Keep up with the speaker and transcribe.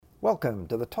Welcome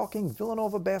to the Talking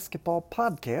Villanova Basketball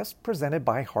podcast presented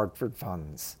by Hartford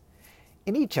Funds.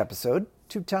 In each episode,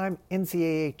 two-time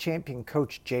NCAA champion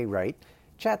coach Jay Wright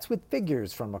chats with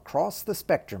figures from across the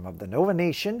spectrum of the Nova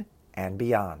Nation and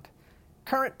beyond.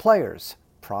 Current players,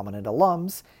 prominent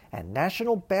alums, and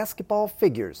national basketball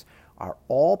figures are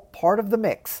all part of the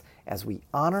mix as we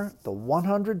honor the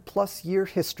 100-plus year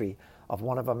history of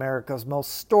one of America's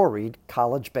most storied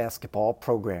college basketball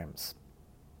programs.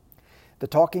 The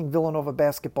Talking Villanova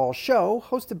Basketball show,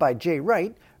 hosted by Jay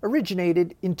Wright,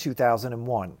 originated in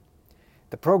 2001.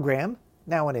 The program,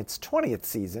 now in its 20th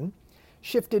season,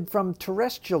 shifted from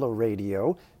terrestrial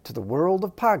radio to the world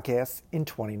of podcasts in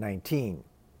 2019.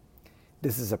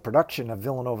 This is a production of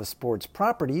Villanova Sports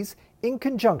Properties in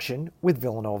conjunction with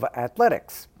Villanova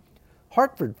Athletics.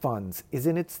 Hartford Funds is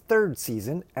in its third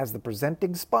season as the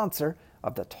presenting sponsor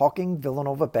of the Talking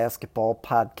Villanova Basketball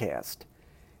podcast.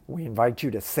 We invite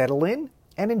you to settle in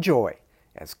and enjoy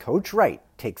as Coach Wright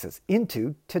takes us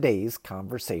into today's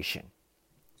conversation.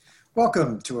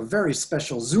 Welcome to a very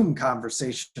special Zoom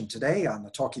conversation today on the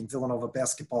Talking Villanova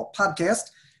Basketball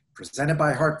podcast presented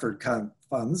by Hartford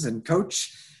Funds. And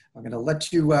Coach, I'm going to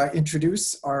let you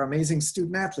introduce our amazing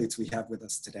student athletes we have with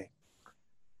us today.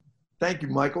 Thank you,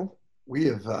 Michael.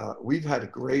 We've had a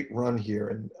great run here,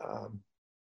 and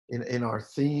in our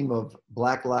theme of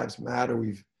Black Lives Matter,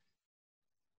 we've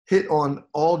hit on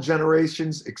all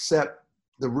generations except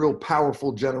the real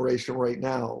powerful generation right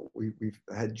now. We've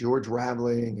had George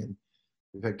Raveling, and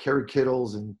we've had Kerry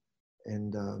Kittles and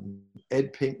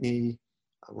Ed Pinckney,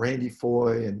 Randy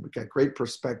Foye, and we've got great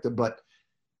perspective. But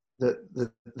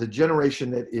the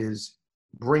generation that is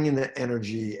bringing the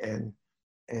energy and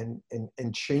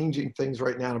changing things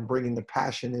right now and bringing the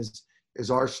passion is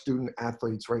our student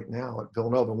athletes right now at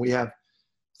Villanova. And we have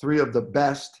three of the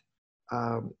best.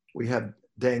 We have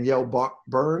Danielle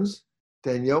Burns.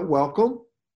 Danielle, welcome.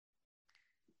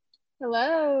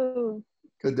 Hello.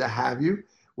 Good to have you.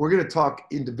 We're going to talk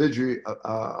individually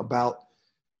about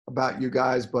you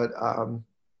guys, but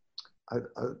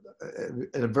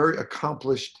a very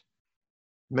accomplished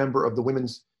member of the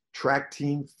women's track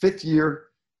team, fifth year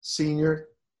senior.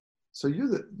 So you're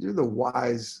the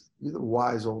wise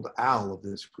old owl of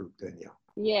this group, Danielle.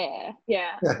 Yeah.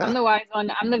 I'm the wise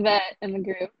one. I'm the vet in the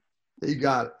group. You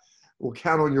got it. We'll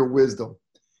count on your wisdom.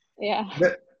 Yeah.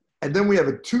 And then we have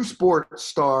a two-sport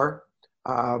star,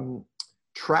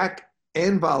 track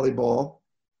and volleyball,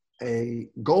 a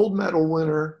gold medal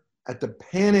winner at the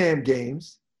Pan Am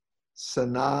Games,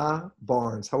 Sanaa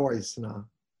Barnes. How are you, Sanaa?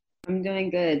 I'm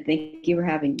doing good. Thank you for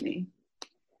having me.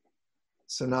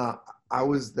 Sanaa, I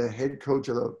was the head coach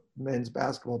of the men's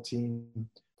basketball team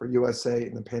for USA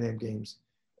in the Pan Am Games.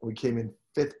 We came in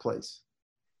fifth place.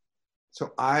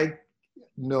 So I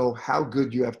know how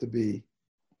good you have to be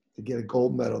to get a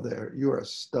gold medal there. You are a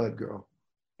stud, girl.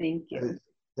 Thank you.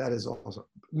 That is awesome.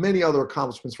 Many other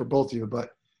accomplishments for both of you,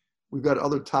 but we've got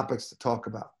other topics to talk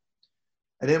about.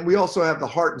 And then we also have the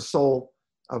heart and soul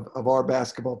of our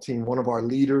basketball team, one of our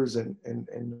leaders and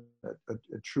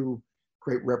a true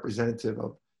great representative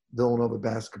of Villanova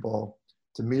basketball,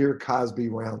 Tamir Cosby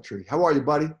Roundtree. How are you,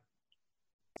 buddy?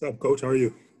 What's up, Coach? How are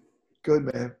you?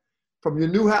 Good, man. From your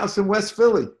new house in West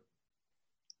Philly.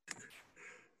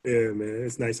 Yeah, man.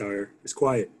 It's nice out here. It's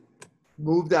quiet.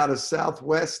 Moved out of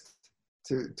Southwest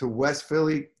to West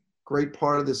Philly. Great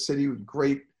part of the city with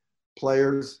great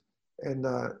players. And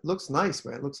looks nice,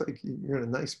 man. Looks like you're in a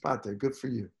nice spot there. Good for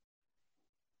you.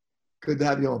 Good to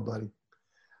have you on, buddy.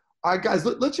 All right, guys,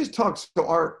 let's just talk so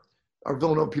our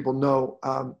Villanova people know.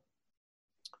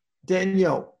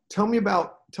 Danielle, tell me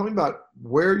about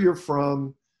where you're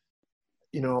from,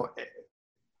 you know,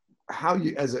 how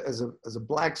you, as a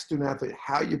black student athlete,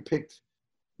 how you picked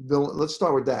Villanova. Let's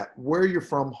start with that. Where you're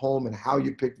from, home, and how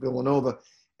you picked Villanova,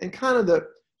 and kind of the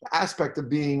aspect of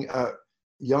being a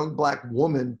young black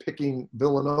woman picking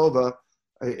Villanova,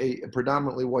 a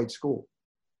predominantly white school.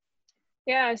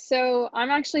 Yeah, so I'm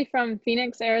actually from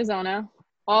Phoenix, Arizona,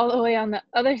 all the way on the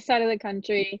other side of the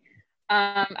country.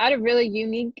 I had a really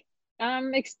unique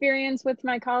experience with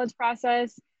my college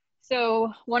process.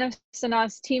 So one of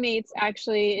Sanaa's teammates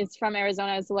actually is from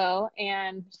Arizona as well,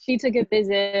 and she took a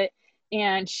visit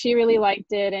and she really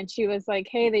liked it, and she was like,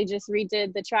 hey, they just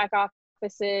redid the track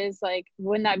offices, like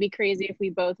wouldn't that be crazy if we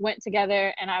both went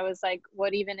together? And I was like,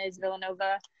 what even is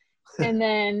Villanova? And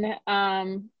then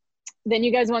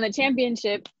you guys won the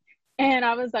championship, and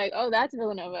I was like, oh, that's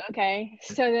Villanova, okay.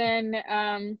 So then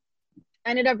I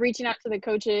ended up reaching out to the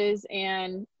coaches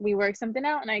and we worked something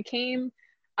out, and I came.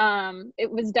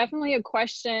 It was definitely a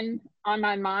question on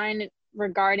my mind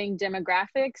regarding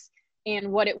demographics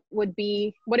and what it would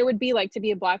be like to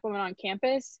be a black woman on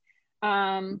campus.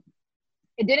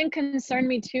 It didn't concern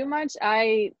me too much.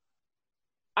 I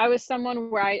was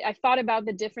someone where I thought about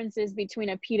the differences between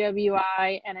a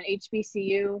PWI and an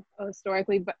HBCU, a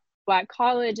historically Black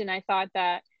college, and I thought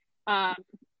that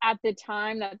at the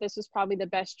time that this was probably the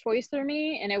best choice for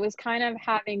me, and it was kind of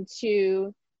having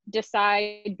to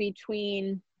decide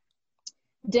between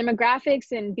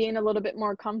demographics and being a little bit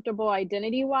more comfortable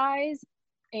identity-wise,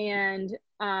 and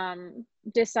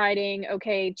deciding,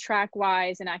 okay,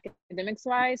 track-wise and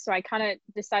academics-wise. So I kind of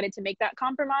decided to make that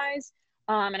compromise.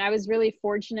 And I was really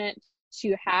fortunate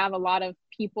to have a lot of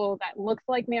people that looked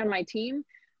like me on my team,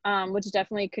 which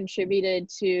definitely contributed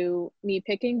to me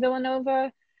picking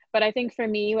Villanova. But I think for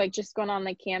me, like just going on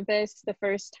the campus the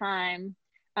first time,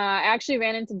 I actually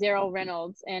ran into Daryl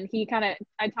Reynolds, and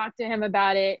I talked to him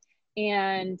about it,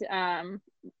 and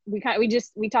we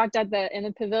talked in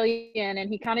the pavilion, and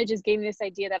he kind of just gave me this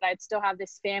idea that I'd still have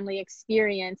this family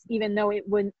experience, even though it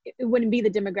wouldn't be the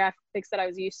demographics that I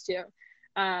was used to.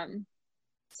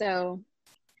 So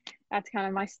that's kind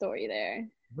of my story there.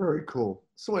 Very cool.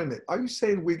 So wait a minute, are you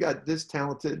saying we got this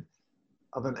talented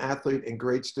of an athlete and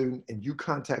great student and you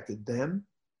contacted them?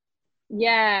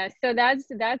 Yeah, so that's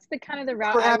the kind of the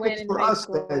route Never I went happens in for high us,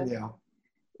 school. Danielle.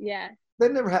 Yeah.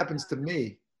 That never happens to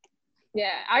me.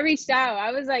 Yeah, I reached out.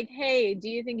 I was like, hey, do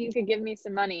you think you could give me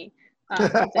some money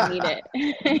since I need it?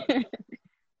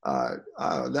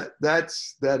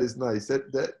 That is nice.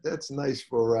 That's nice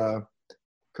for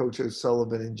Coach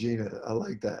O'Sullivan and Gina. I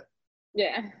like that.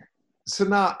 Yeah. So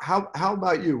now, how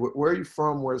about you? Where are you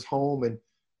from? Where's home? And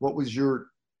what was your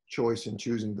choice in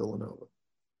choosing Villanova?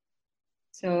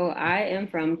 So I am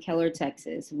from Keller,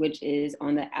 Texas, which is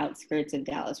on the outskirts of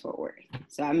Dallas-Fort Worth.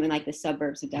 So I'm in like the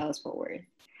suburbs of Dallas-Fort Worth.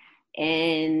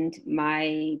 And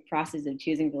my process of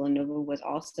choosing Villanova was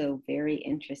also very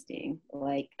interesting.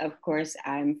 Like, of course,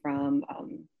 I'm from,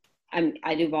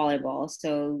 I do volleyball,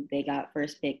 so they got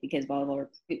first pick because volleyball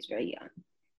recruits very young.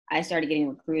 I started getting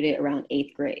recruited around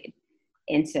 8th grade.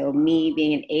 And so me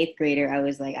being an 8th grader, I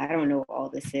was like, I don't know what all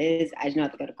this is. I just know I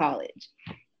have to go to college.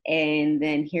 And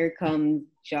then here comes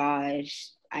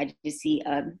Josh. I just see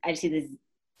this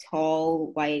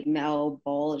tall white male,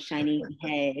 bald, shiny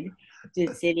head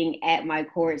just sitting at my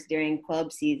courts during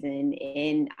club season,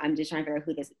 and I'm just trying to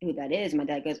figure out who that is. My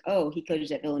dad goes, "Oh, he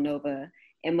coaches at Villanova."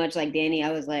 And much like Danny,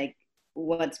 I was like,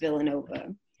 "What's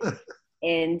Villanova?"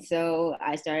 And so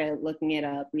I started looking it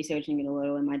up, researching it a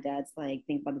little, and my dad's like,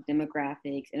 think about the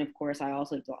demographics. And of course, I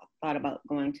also thought about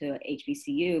going to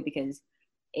HBCU because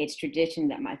it's tradition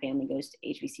that my family goes to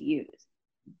HBCUs.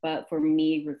 But for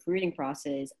me, recruiting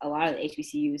process, a lot of the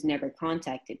HBCUs never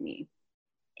contacted me.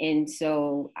 And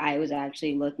so I was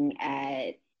actually looking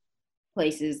at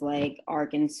places like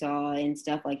Arkansas and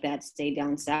stuff like that to stay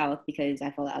down south because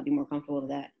I felt I'd be more comfortable with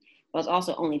that. But I was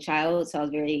also only child, so I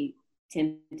was very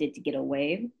tempted to get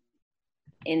away.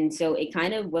 And so it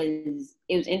was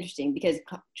interesting because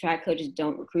track coaches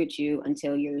don't recruit you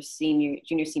until your junior,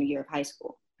 senior year of high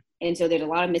school. And so there's a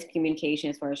lot of miscommunication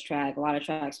as far as track. A lot of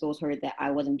track schools heard that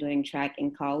I wasn't doing track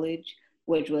in college,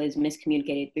 which was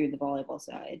miscommunicated through the volleyball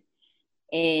side.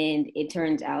 And it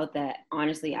turns out that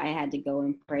honestly, I had to go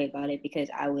and pray about it because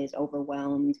I was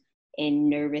overwhelmed and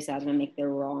nervous I was gonna make the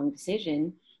wrong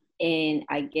decision. And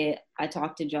I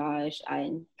talked to Josh,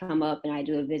 I come up and I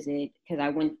do a visit because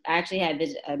I actually had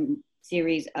visited a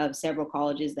series of several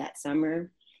colleges that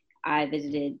summer. I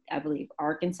visited, I believe,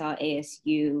 Arkansas,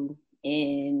 ASU,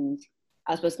 and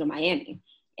I was supposed to go to Miami.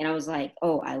 And I was like,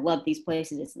 oh, I love these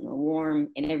places. It's warm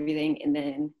and everything. And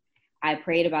then I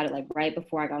prayed about it like right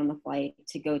before I got on the flight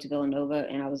to go to Villanova.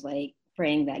 And I was like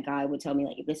praying that God would tell me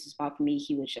like, if this is a spot for me,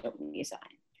 he would show me a sign.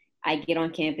 I get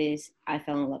on campus, I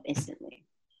fell in love instantly.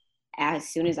 As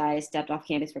soon as I stepped off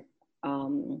campus for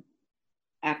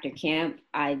after camp,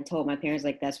 I told my parents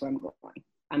like, that's where I'm going.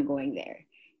 I'm going there.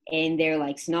 And they're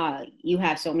like, Snog, you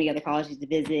have so many other colleges to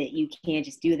visit. You can't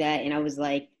just do that. And I was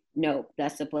like, no,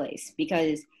 that's the place.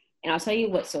 Because, and I'll tell you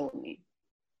what sold me.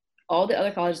 All the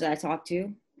other colleges that I talked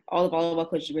to, all the volleyball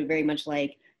coaches were very much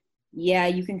like, yeah,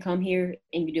 you can come here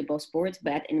and you do both sports,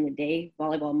 but at the end of the day,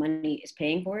 volleyball money is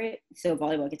paying for it. So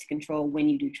volleyball gets to control when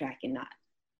you do track and not.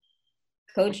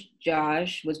 Coach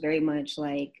Josh was very much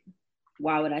like,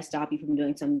 why would I stop you from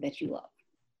doing something that you love?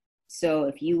 So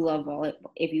if you love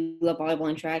volleyball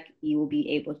and track, you will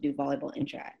be able to do volleyball and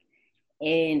track.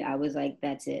 And I was like,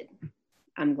 that's it.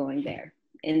 I'm going there.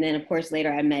 And then, of course,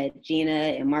 later I met Gina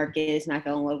and Marcus, and I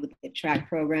fell in love with the track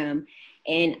program.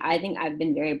 And I think I've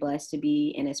been very blessed to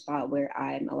be in a spot where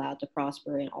I'm allowed to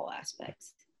prosper in all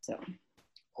aspects. So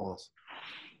awesome.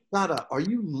 Nada, are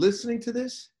you listening to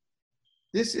this?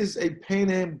 This is a Pan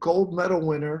Am gold medal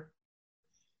winner,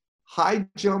 high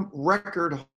jump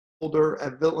record holder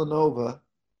at Villanova,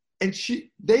 and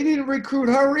they didn't recruit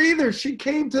her either. She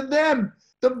came to them.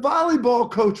 The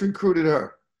volleyball coach recruited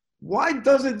her. Why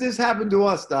doesn't this happen to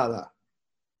us, Dada?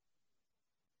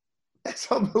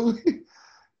 That's unbelievable.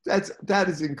 That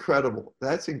is incredible.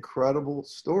 That's incredible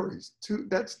stories.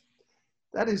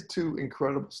 That is two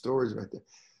incredible stories right there.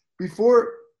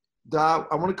 Before, Da,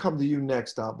 I want to come to you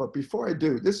next, Da, but before I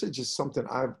do, this is just something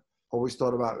I've always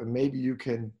thought about, and maybe you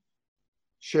can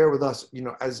share with us. You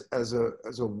know, as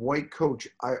a white coach,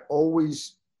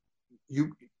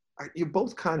 you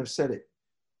both kind of said it.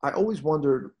 I always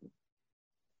wondered,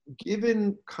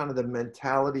 given kind of the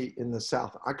mentality in the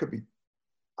South, I could be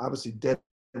obviously dead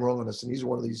wrong on this, and these are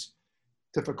one of these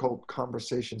difficult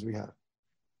conversations we have.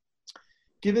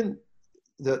 Given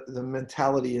the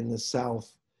mentality in the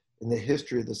South, in the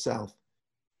history of the South,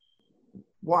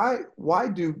 why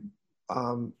do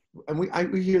and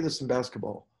we hear this in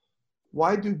basketball,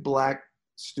 why do Black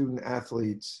student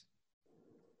athletes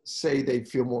say they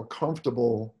feel more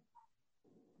comfortable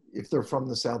if they're from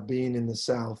the South, being in the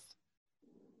South,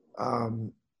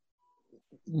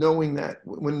 knowing that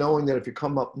if you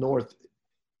come up north,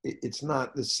 it's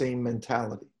not the same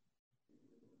mentality?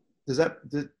 Does that,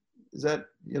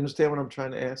 you understand what I'm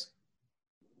trying to ask?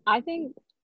 I think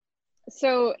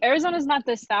so. Arizona's not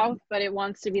the South, but it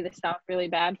wants to be the South really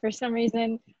bad for some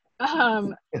reason.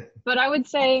 But I would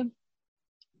say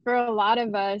for a lot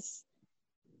of us,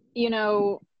 you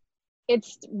know,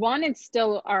 it's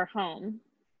still our home,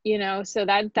 you know, so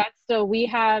that's still, we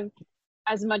have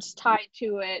as much tied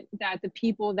to it that the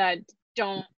people that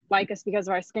don't like us because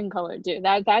of our skin color do.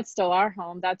 That's still our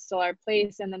home. That's still our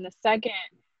place. And then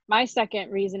my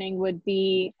second reasoning would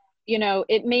be, you know,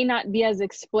 it may not be as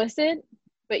explicit,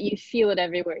 but you feel it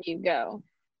everywhere you go.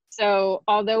 So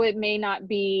although it may not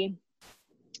be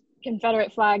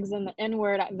Confederate flags and the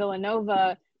N-word at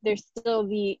Villanova, there's still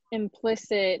the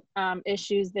implicit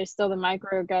issues. There's still the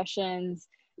microaggressions.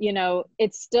 You know,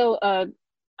 it's still a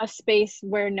space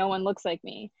where no one looks like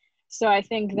me. So I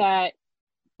think that,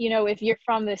 you know, if you're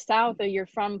from the South or you're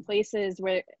from places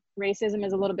where racism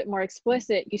is a little bit more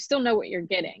explicit, you still know what you're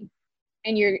getting.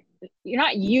 And you're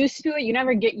not used to it. You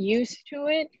never get used to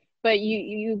it, but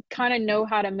you kind of know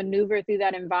how to maneuver through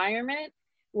that environment.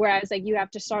 Whereas like you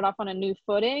have to start off on a new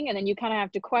footing, and then you kind of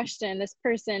have to question, this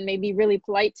person may be really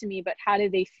polite to me, but how do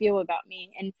they feel about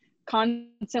me? And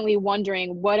constantly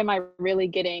wondering, what am I really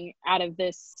getting out of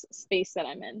this space that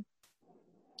I'm in?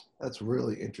 That's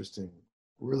really interesting.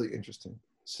 Really interesting.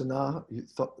 Sanaa,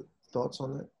 thoughts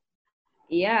on that?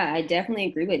 Yeah, I definitely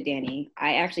agree with Danny.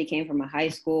 I actually came from a high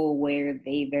school where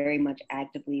they very much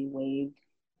actively waved,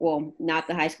 well, not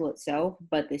the high school itself,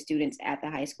 but the students at the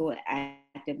high school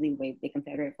actively waved the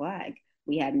Confederate flag.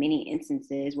 We had many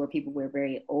instances where people were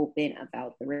very open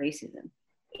about the racism.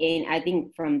 And I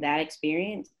think from that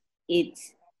experience,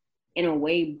 it's in a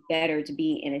way better to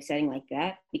be in a setting like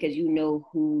that, because you know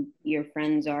who your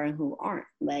friends are and who aren't.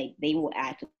 Like, they will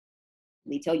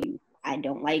actively tell you, I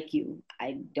don't like you.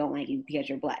 I don't like you because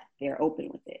you're Black. They're open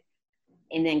with it.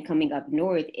 And then coming up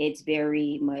north, it's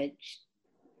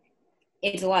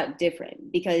a lot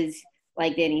different, because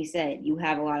like Danny said, you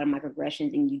have a lot of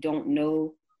microaggressions and you don't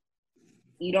know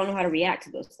how to react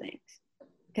to those things.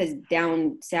 Because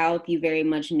down south, you very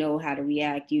much know how to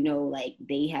react. You know, like,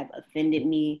 they have offended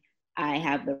me, I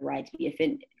have the right to be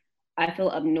offended. I feel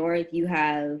up north, you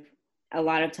have a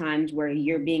lot of times where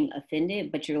you're being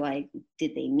offended, but you're like,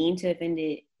 did they mean to offend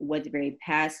it? Was it very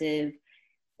passive?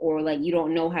 Or like, you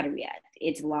don't know how to react.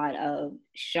 It's a lot of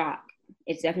shock.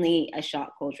 It's definitely a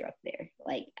shock culture up there.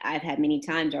 Like, I've had many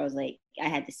times where I was like, I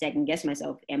had to second guess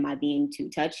myself. Am I being too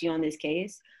touchy on this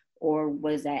case? Or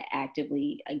was that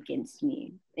actively against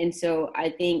me? And so I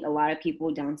think a lot of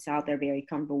people down south are very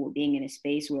comfortable with being in a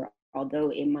space where, although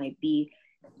it might be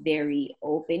very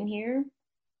open here,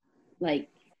 like,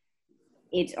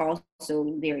 it's also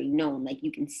very known, like,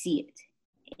 you can see it.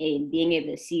 And being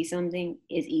able to see something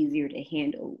is easier to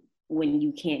handle when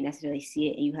you can't necessarily see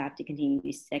it and you have to continue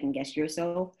to second guess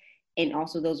yourself and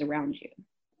also those around you.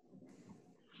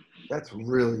 That's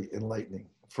really enlightening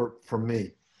for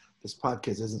me. This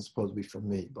podcast isn't supposed to be for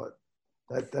me, but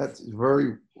that's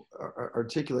very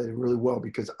articulated really well,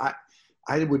 because I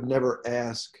would never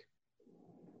ask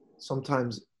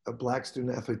sometimes a Black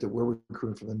student athlete that we're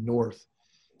recruiting from the north,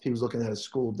 he was looking at a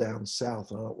school down south,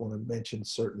 and I don't want to mention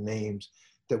certain names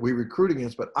that we recruit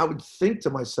against, but I would think to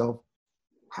myself,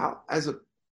 how, as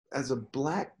a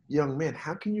Black young man,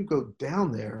 how can you go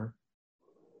down there?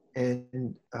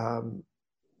 And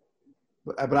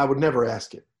but I would never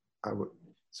ask it.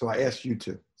 So I asked you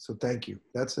to. So thank you.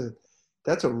 That's a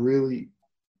really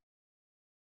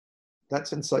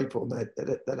That's insightful.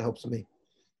 That helps me.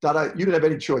 Dada, you didn't have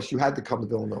any choice. You had to come to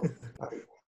Villanova.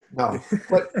 No,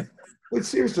 but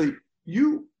seriously,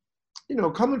 you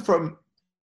coming from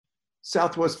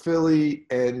Southwest Philly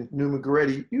and New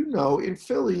Magretti, in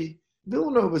Philly,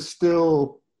 Villanova's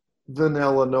still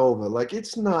Vanilla Nova. Like,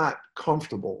 it's not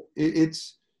comfortable.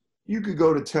 You could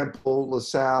go to Temple,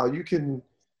 LaSalle, you can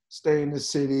stay in the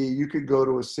city, you could go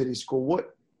to a city school.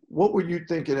 What were you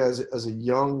thinking as a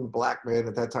young black man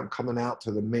at that time coming out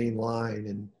to the main line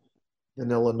in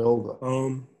Vanilla Nova?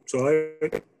 So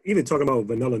even talking about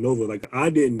Vanilla Nova, like, I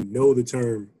didn't know the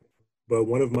term, but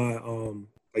one of my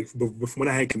when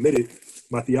I had committed,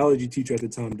 my theology teacher at the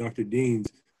time, Dr. Deans,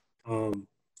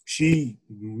 she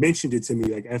mentioned it to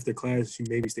me, like, after class. She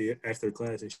made me stay after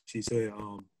class, and she said,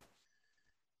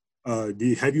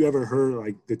 have you ever heard,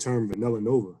 like, the term Vanilla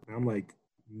Nova? And I'm like,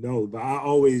 no, but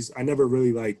I never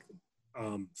really, like,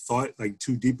 thought, like,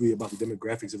 too deeply about the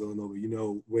demographics of Villanova.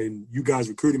 When you guys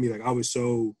recruited me, like, I was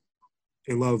so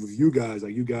in love with you guys.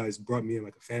 Like, you guys brought me in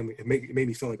like a family. It made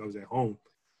me feel like I was at home.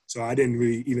 So I didn't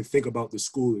really even think about the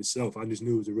school itself. I just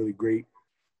knew it was a really great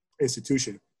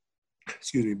institution.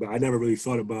 Excuse me, but I never really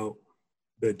thought about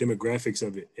the demographics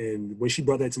of it. And when she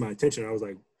brought that to my attention, I was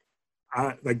like,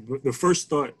 the first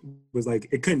thought was, like,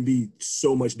 it couldn't be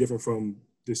so much different from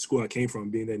the school I came from,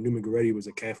 being that New Magretti was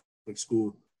a Catholic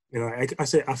school. And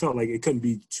I felt like it couldn't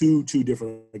be too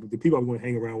different. Like, the people I'm going to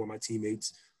hang around with, my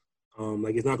teammates,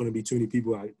 like, it's not going to be too many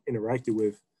people I interacted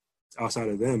with outside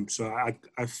of them. So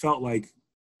I felt like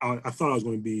I thought I was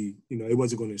going to be, it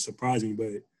wasn't going to surprise me.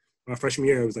 But my freshman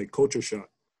year, it was like culture shock.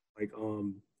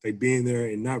 Like being there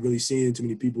and not really seeing too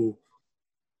many people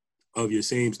of your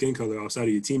same skin color outside of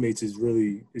your teammates is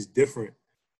different.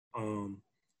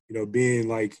 Being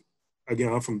like,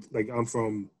 again, I'm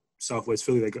from Southwest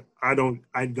Philly. Like, I don't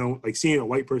like seeing a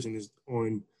white person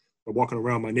walking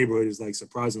around my neighborhood is, like,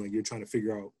 surprising. Like, you're trying to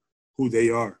figure out who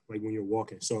they are, like, when you're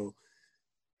walking. So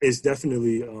it's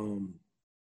definitely,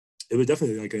 it was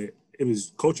definitely like it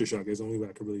was culture shock. It's the only way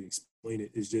I could really explain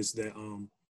it. It's just that,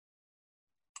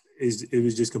 it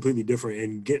was just completely different,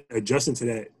 and adjusting to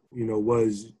that,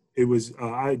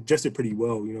 I adjusted pretty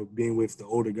well, being with the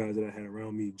older guys that I had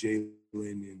around me, Jalen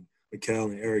and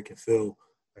Mikkel and Eric and Phil.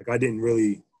 Like, I didn't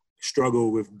really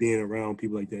struggle with being around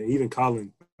people like that. Even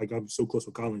Colin, like, I'm so close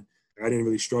with Colin, I didn't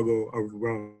really struggle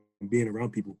around being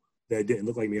around people that didn't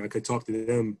look like me. I could talk to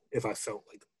them if I felt,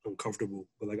 like, uncomfortable,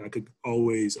 but, like, I could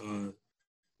always,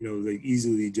 like,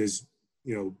 easily just,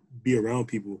 be around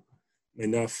people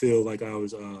and not feel like I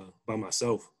was by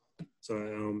myself. So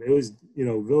it was,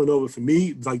 Villanova for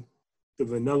me, like, the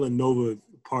Vanilla Nova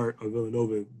part of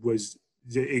Villanova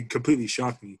it completely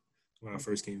shocked me when I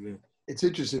first came in. It's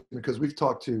interesting because we've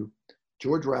talked to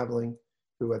George Raveling,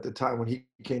 who at the time when he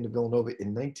came to Villanova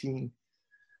in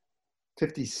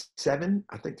 1957,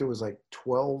 I think there was like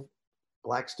 12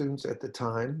 black students at the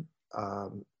time.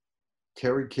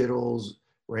 Kerry Kittles,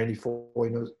 Randy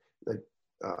Foy,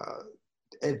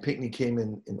 Ed Pinckney came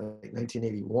in like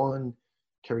 1981,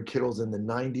 Kerry Kittles in the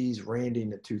 90s, Randy in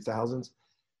the 2000s.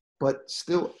 But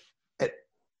still,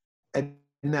 and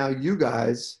now you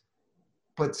guys,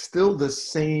 but still the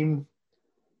same,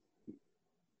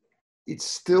 it's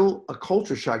still a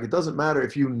culture shock. It doesn't matter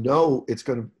if it's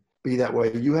going to be that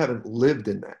way. You haven't lived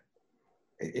in that.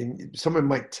 And someone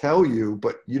might tell you,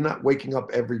 but you're not waking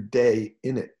up every day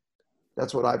in it.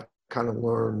 That's what I've kind of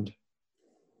learned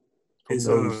from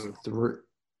those three.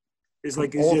 It's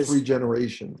like all three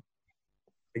generations.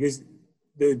 I guess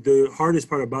the hardest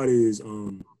part about it is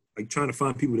like trying to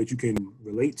find people that you can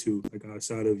relate to, like,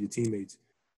 outside of your teammates.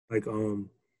 Like,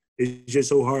 it's just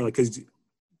so hard, like, because,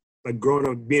 like, growing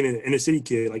up being an inner city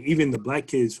kid, like, even the black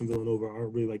kids from Villanova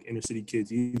aren't really like inner city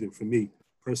kids either for me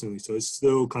personally. So it's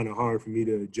still kind of hard for me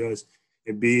to adjust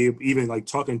and be even, like,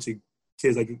 talking to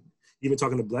kids, like, even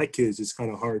talking to black kids is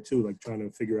kind of hard too, like, trying to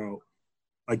figure out,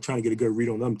 like, trying to get a good read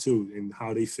on them too and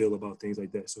how they feel about things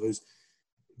like that. So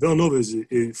Villanova is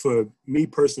for me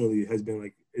personally has been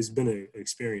like, it's been an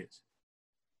experience.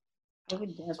 I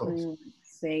would definitely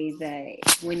say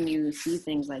that when you see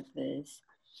things like this,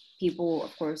 people,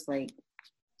 of course, like,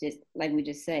 just like we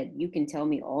just said, you can tell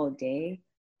me all day,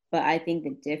 but I think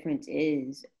the difference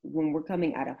is when we're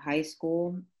coming out of high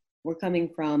school, we're coming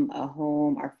from a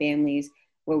home, our families,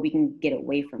 where we can get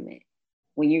away from it.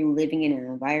 When you're living in an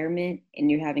environment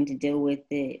and you're having to deal with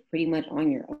it pretty much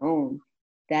on your own,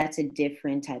 that's a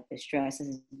different type of stress.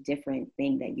 It's a different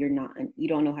thing that you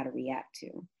don't know how to react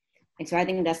to. And so I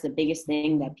think that's the biggest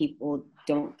thing that people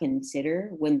don't consider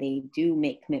when they do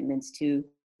make commitments to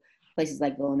places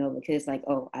like Villanova, because it's like,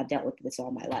 oh, I've dealt with this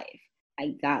all my life.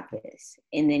 I got this.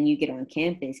 And then you get on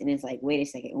campus and it's like, wait a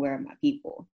second, where are my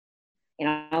people?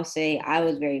 And I'll say I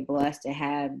was very blessed to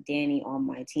have Danny on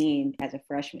my team as a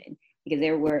freshman, because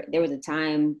there was a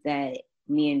time that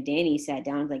me and Danny sat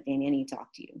down and was like, Danny, I need to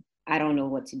talk to you. I don't know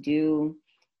what to do.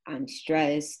 I'm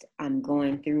stressed. I'm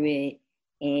going through it.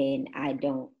 And I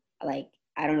don't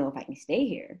know if I can stay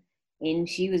here. And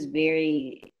she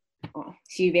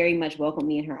very much welcomed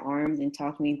me in her arms and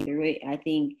talked me through it. I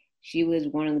think she was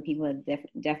one of the people that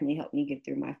definitely helped me get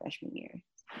through my freshman year.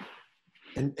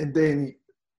 And Danny,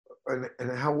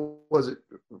 and how was it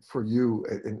for you?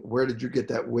 And where did you get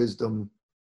that wisdom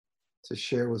to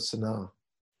share with Sanaa?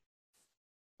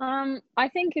 I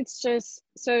think it's just,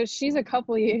 so she's a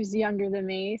couple years younger than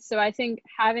me. So I think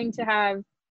having to have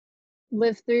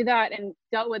lived through that and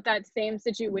dealt with that same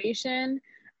situation,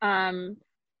 and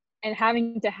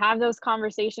having to have those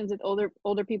conversations with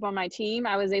older people on my team,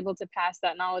 I was able to pass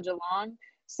that knowledge along.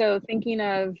 So thinking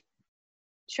of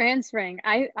transferring,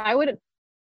 I would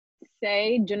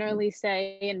generally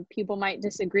say, and people might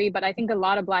disagree, but I think a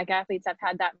lot of Black athletes have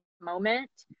had that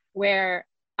moment where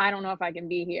I don't know if I can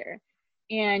be here.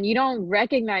 And you don't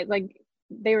recognize, like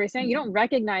they were saying, you don't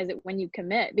recognize it when you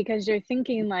commit, because you're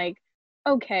thinking like,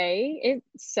 okay,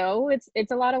 it's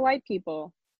a lot of white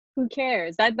people. Who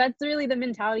cares? That's really the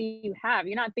mentality you have.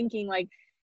 You're not thinking like,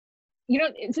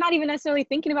 it's not even necessarily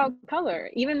thinking about color,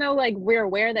 even though like we're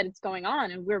aware that it's going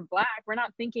on and we're Black, we're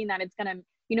not thinking that it's gonna,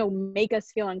 make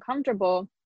us feel uncomfortable.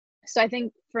 So I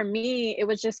think for me, it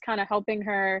was just kind of helping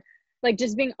her, like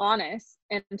just being honest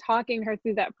and talking her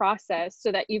through that process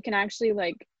so that you can actually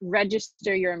like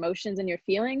register your emotions and your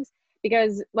feelings.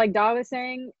 Because like Da was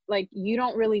saying, like you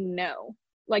don't really know.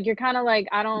 Like you're kind of like,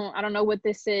 I don't know what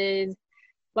this is.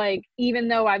 Like, even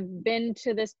though I've been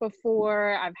to this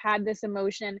before, I've had this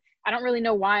emotion, I don't really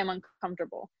know why I'm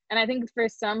uncomfortable. And I think for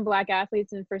some Black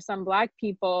athletes and for some Black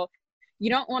people, you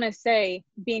don't want to say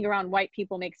being around white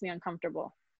people makes me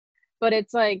uncomfortable. But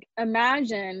it's like,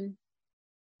 imagine,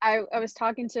 I was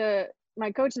talking to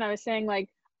my coach and I was saying like,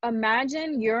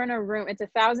 imagine you're in a room, it's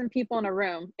 1,000 people in a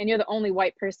room and you're the only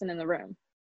white person in the room.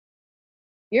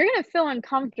 You're going to feel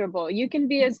uncomfortable. You can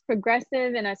be as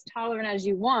progressive and as tolerant as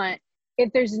you want.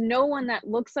 If there's no one that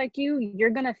looks like you, you're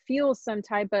going to feel some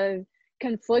type of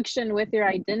confliction with your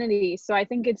identity. So I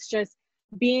think it's just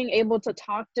being able to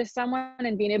talk to someone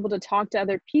and being able to talk to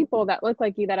other people that look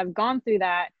like you, that have gone through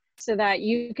that, so that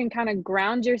you can kind of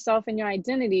ground yourself in your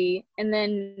identity, and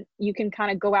then you can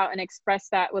kind of go out and express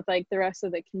that with like the rest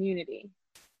of the community.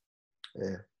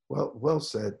 Yeah, well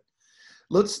said.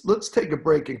 Let's take a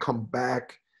break and come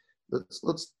back.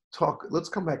 Let's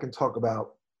come back and talk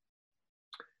about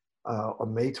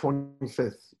on May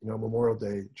 25th, Memorial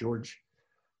Day, George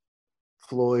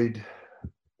Floyd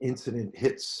incident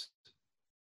hits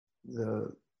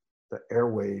the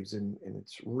airwaves, and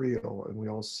it's real, and we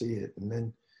all see it. And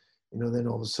then, then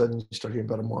all of a sudden you start hearing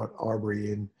about Ahmaud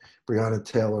Arbery and Breonna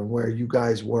Taylor, and where you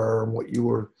guys were and what you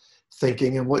were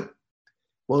thinking, and how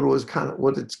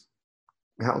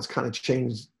it's kind of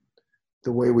changed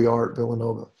the way we are at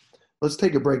Villanova. Let's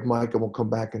take a break, Mike, and we'll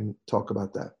come back and talk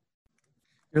about that.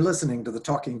 You're listening to the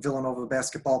Talking Villanova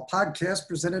Basketball podcast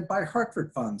presented by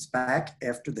Hartford Funds. Back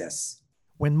after this.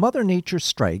 When Mother Nature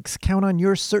strikes, count on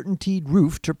your CertainTeed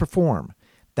roof to perform.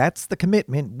 That's the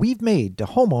commitment we've made to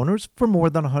homeowners for more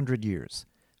than 100 years.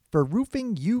 For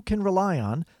roofing you can rely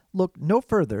on, look no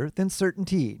further than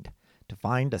CertainTeed. To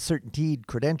find a CertainTeed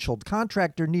credentialed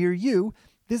contractor near you,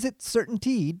 visit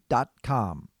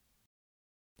CertainTeed.com.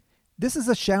 This is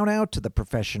a shout out to the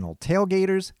professional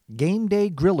tailgaters, game day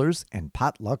grillers, and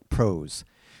potluck pros.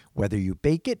 Whether you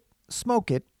bake it, smoke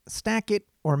it, stack it,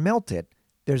 or melt it,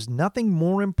 there's nothing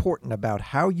more important about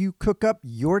how you cook up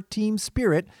your team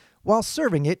spirit while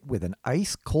serving it with an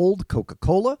ice-cold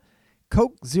Coca-Cola,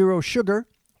 Coke Zero Sugar,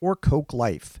 or Coke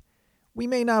Life. We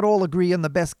may not all agree on the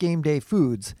best game day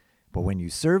foods, but when you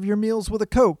serve your meals with a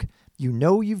Coke, you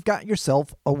know you've got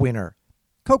yourself a winner.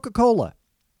 Coca-Cola.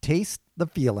 Taste the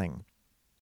feeling.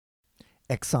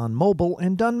 ExxonMobil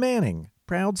and Dunn Manning,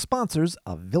 proud sponsors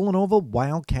of Villanova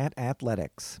Wildcat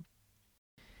Athletics.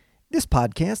 This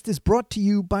podcast is brought to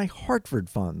you by Hartford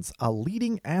Funds, a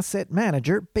leading asset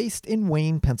manager based in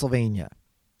Wayne, Pennsylvania.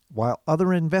 While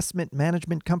other investment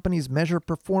management companies measure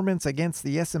performance against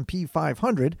the S&P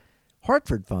 500,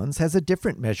 Hartford Funds has a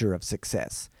different measure of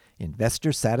success: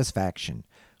 investor satisfaction.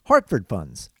 Hartford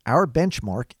Funds, our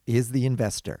benchmark is the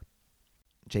investor.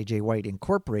 J.J. White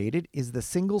Incorporated is the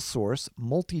single-source,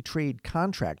 multi-trade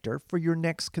contractor for your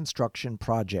next construction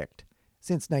project.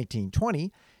 Since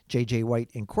 1920, J.J. White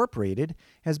Incorporated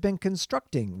has been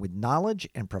constructing with knowledge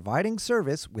and providing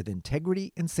service with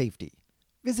integrity and safety.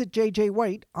 Visit JJ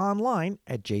White online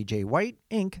at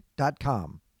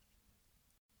jjwhiteinc.com.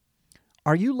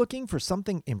 Are you looking for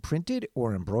something imprinted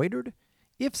or embroidered?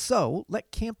 If so,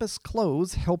 let Campus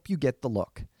Clothes help you get the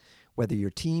look. Whether your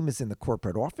team is in the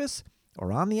corporate office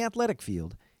or on the athletic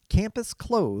field, Campus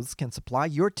Clothes can supply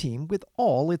your team with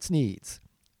all its needs.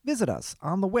 Visit us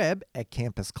on the web at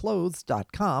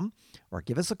campusclothes.com or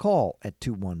give us a call at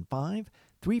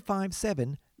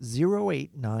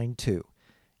 215-357-0892.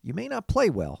 You may not play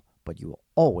well, but you will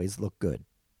always look good.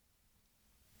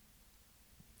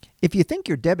 If you think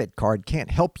your debit card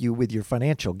can't help you with your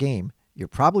financial game, you're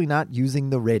probably not using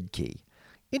the red key.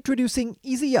 Introducing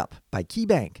Easy Up by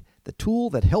KeyBank, the tool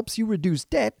that helps you reduce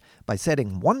debt by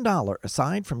setting $1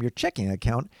 aside from your checking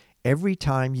account every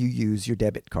time you use your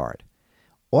debit card.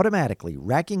 Automatically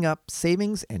racking up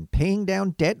savings and paying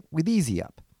down debt with Easy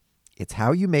Up. It's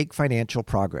how you make financial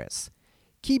progress.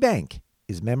 KeyBank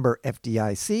is member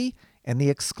FDIC and the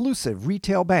exclusive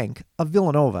retail bank of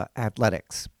Villanova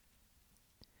Athletics.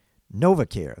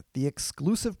 NovaCare, the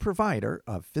exclusive provider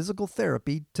of physical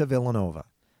therapy to Villanova.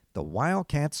 The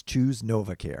Wildcats choose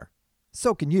NovaCare.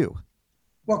 So can you.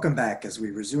 Welcome back as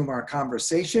we resume our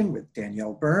conversation with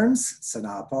Danielle Burns,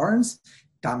 Sanaa Barnes,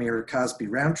 Damir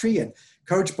Cosby-Roundtree. And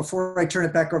Coach, before I turn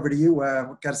it back over to you,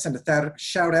 we've got to send a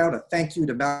shout out, a thank you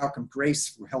to Malcolm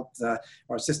Grace, who helped,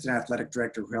 our assistant athletic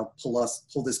director, who helped pull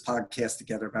this podcast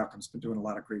together. Malcolm's been doing a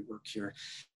lot of great work here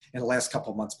in the last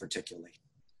couple of months, particularly.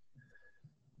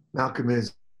 Malcolm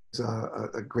is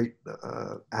a great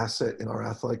asset in our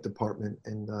athletic department,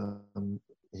 and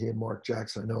he and Mark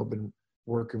Jackson, I know, have been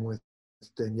working with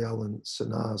Danielle and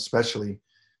Sanaa, especially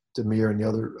Damir and the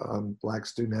other Black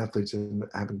student athletes, and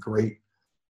having great,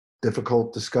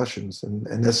 difficult discussions.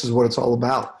 And this is what it's all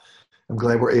about. I'm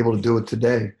glad we're able to do it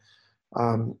today.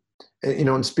 And,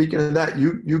 and speaking of that,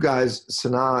 you guys,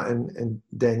 Sanaa and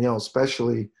Danielle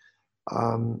especially,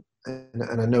 and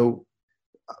I know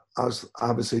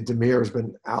obviously Damir has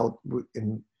been out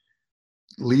in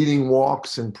leading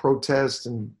walks and protests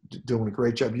and doing a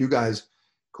great job. You guys,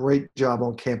 great job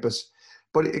on campus.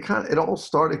 But it all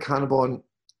started kind of on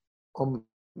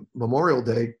Memorial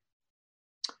Day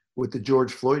with the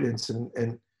George Floyd incident,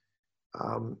 and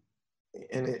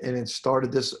it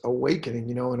started this awakening,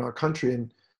 in our country.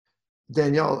 And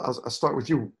Danielle, I'll start with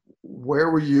you.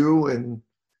 Where were you, and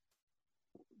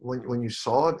when you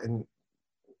saw it, and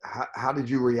how did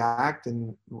you react,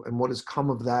 and what has come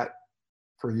of that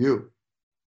for you?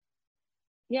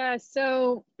 Yeah,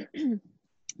 so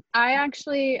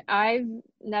I've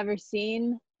never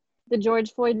seen the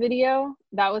George Floyd video.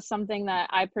 That was something that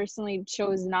I personally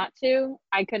chose not to.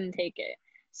 I couldn't take it.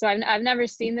 So I've never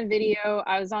seen the video.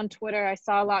 I was on Twitter. I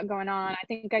saw a lot going on. I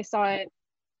think I saw it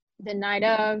the night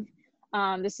of.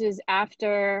 This is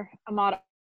after Ahmaud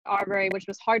Arbery, which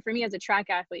was hard for me as a track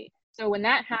athlete. So when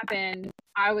that happened,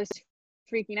 I was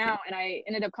freaking out, and I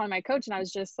ended up calling my coach, and I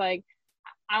was just like,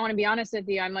 I want to be honest with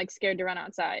you, I'm like scared to run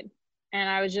outside. And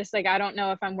I was just like, I don't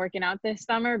know if I'm working out this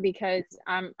summer because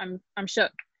I'm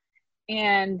shook.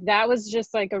 And that was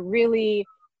just like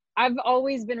I've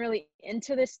always been really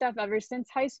into this stuff ever since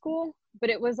high school, but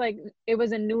it was a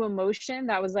new emotion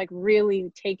that was like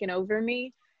really taken over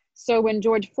me. So when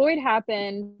George Floyd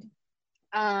happened,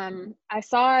 I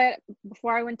saw it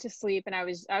before I went to sleep, and I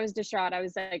was distraught. I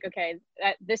was like, okay,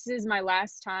 this is my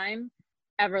last time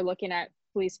ever looking at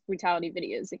police brutality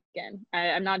videos again.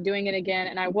 I'm not doing it again.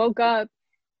 And I woke up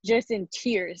just in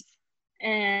tears,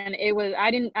 and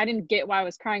I didn't get why I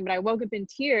was crying, but I woke up in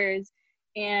tears,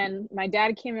 and my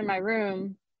dad came in my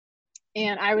room,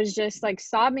 and I was just like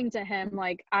sobbing to him,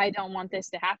 like, I don't want this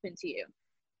to happen to you.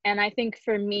 And I think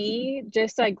for me,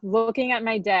 just like looking at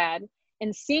my dad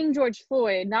and seeing George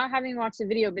Floyd, not having watched the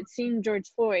video, but seeing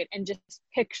George Floyd and just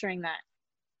picturing that.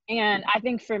 And I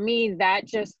think for me, that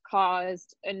just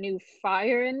caused a new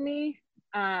fire in me,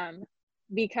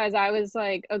 because I was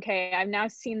like, okay, I've now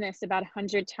seen this about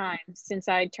 100 times since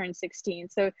I turned 16.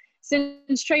 So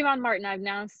since Trayvon Martin, I've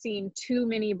now seen too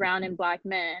many brown and Black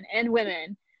men and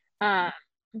women. So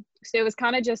it was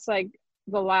kind of just like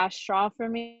the last straw for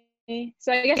me.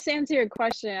 So I guess to answer your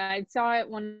question, I saw it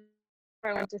when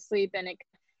I went to sleep, and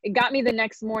it got me the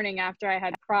next morning after I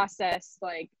had processed,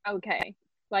 like, okay.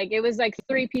 Like, it was like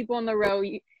 3 people in the row.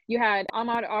 You had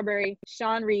Ahmaud Arbery,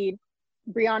 Sean Reed,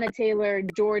 Breonna Taylor,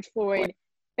 George Floyd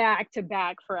back to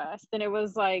back for us. And it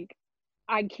was like,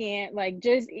 I can't, like,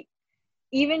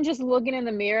 even just looking in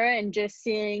the mirror and just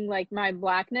seeing like my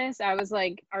Blackness, I was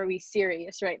like, are we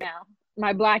serious right now?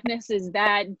 My Blackness is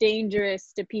that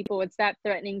dangerous to people. It's that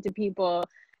threatening to people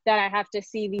that I have to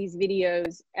see these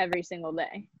videos every single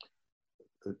day.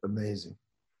 Amazing.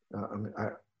 I mean,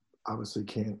 I obviously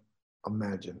can't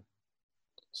imagine.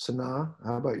 Sanaa,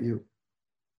 how about you?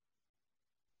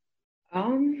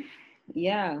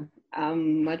 Yeah,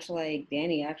 much like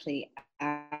Danny, actually,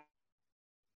 I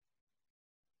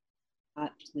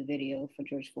watched the video for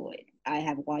George Floyd. I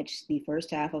have watched the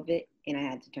first half of it and I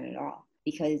had to turn it off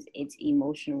because it's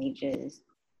emotionally just,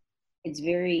 it's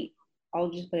very, I'll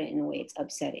just put it in a way, it's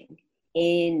upsetting.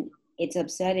 And it's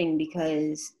upsetting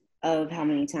because of how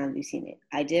many times we've seen it.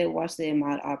 I did watch the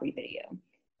Ahmaud Arbery video,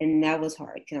 and that was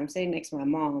hard because I'm sitting next to my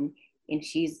mom and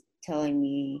she's telling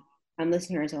me, I'm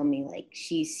listening to her tell me like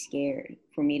she's scared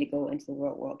for me to go into the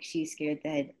real world. She's scared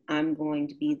that I'm going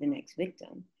to be the next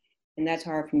victim. And that's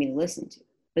hard for me to listen to.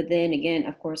 But then again,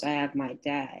 of course, I have my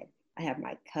dad, I have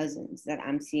my cousins that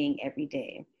I'm seeing every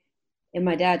day. And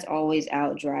my dad's always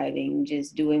out driving,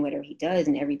 just doing whatever he does.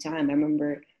 And every time I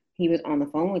remember he was on the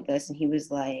phone with us and he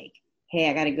was like, hey,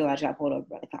 I got to go. I just got pulled over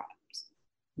by the cops.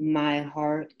 My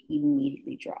heart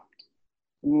immediately dropped.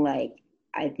 Like,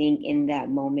 I think in that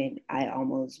moment, I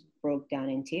almost broke down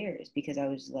in tears because I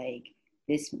was like,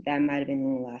 that might have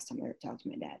been the last time I ever talked to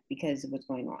my dad because of what's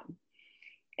going on.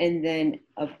 And then,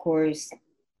 of course,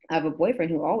 I have a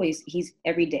boyfriend who always, he's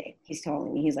every day, he's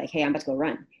calling me. He's like, hey, I'm about to go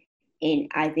run.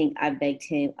 And I think I begged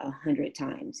him 100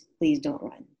 times, please don't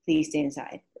run. Please stay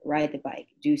inside, ride the bike,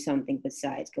 do something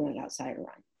besides going outside and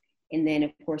run. And then,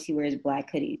 of course, he wears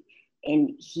black hoodies.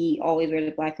 And he always wears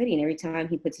a black hoodie. And every time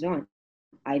he puts it on,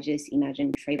 I just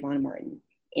imagine Trayvon Martin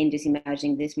and just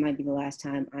imagining this might be the last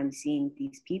time I'm seeing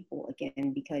these people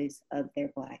again because of their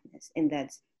blackness. And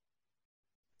that's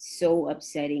so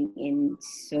upsetting and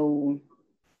so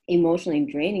emotionally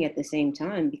draining at the same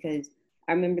time because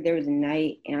I remember there was a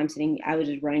night and I was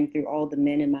just running through all the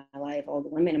men in my life, all the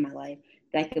women in my life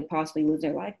that could possibly lose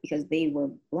their life because they were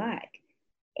black.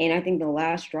 And I think the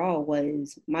last straw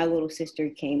was my little sister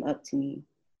came up to me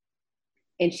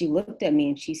and she looked at me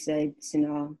and she said,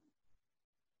 Sanaa,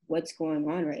 what's going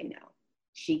on right now?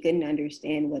 She couldn't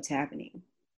understand what's happening.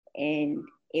 And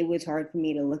it was hard for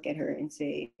me to look at her and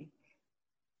say,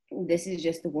 this is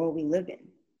just the world we live in.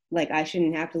 Like, I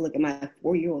shouldn't have to look at my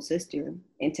 4-year-old sister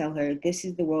and tell her, this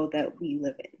is the world that we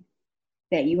live in,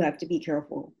 that you have to be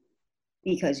careful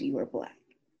because you are black.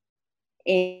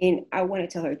 And I want to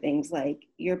tell her things like,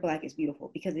 your black is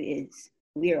beautiful because it is.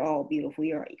 We are all beautiful.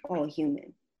 We are all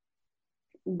human.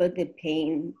 But the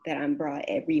pain that I'm brought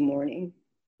every morning,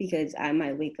 because I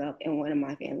might wake up and one of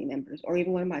my family members or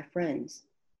even one of my friends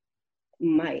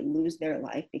might lose their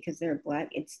life because they're black,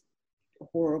 it's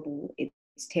horrible.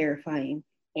 It's terrifying.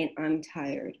 And I'm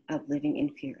tired of living in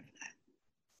fear of that.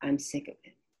 I'm sick of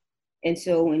it. And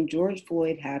so when George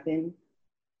Floyd happened,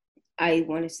 I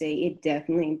want to say it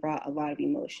definitely brought a lot of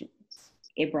emotions.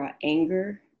 It brought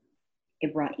anger,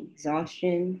 it brought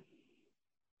exhaustion,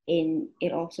 and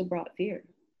it also brought fear.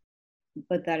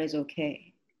 But that is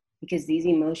okay because these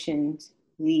emotions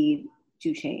lead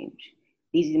to change.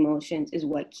 These emotions is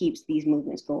what keeps these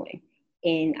movements going.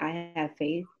 And I have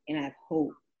faith and I have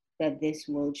hope that this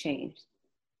will change.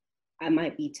 I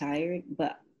might be tired,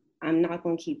 but I'm not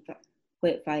going to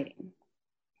quit fighting.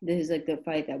 This is a good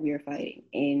fight that we are fighting,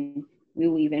 and we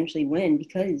will eventually win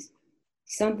because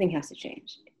something has to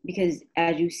change. Because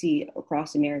as you see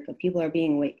across America, people are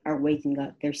waking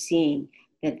up. They're seeing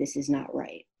that this is not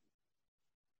right.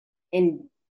 And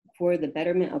for the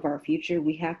betterment of our future,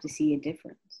 we have to see a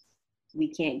difference. We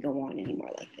can't go on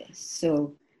anymore like this.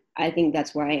 So I think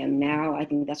that's where I am now. I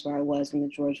think that's where I was in the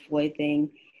George Floyd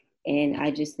thing. And I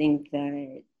just think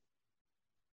that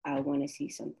I want to see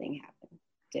something happen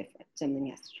different. Something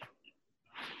has to change.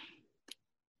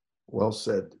 Well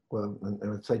said. Well,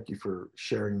 and thank you for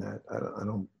sharing that.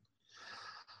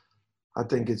 I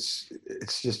think it's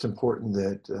just important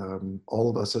that all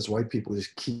of us as white people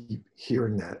just keep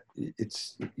hearing that.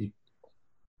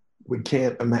 We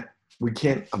can't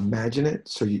imagine it.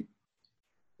 So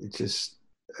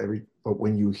but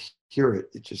when you hear it,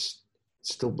 it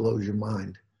still blows your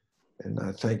mind. And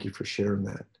thank you for sharing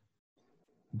that.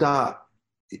 Da,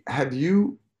 have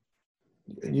you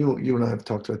and I have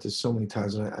talked about this so many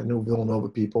times, and I know Villanova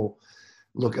people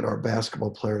look at our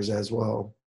basketball players as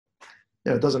well.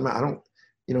 It doesn't matter.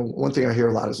 One thing I hear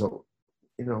a lot is, I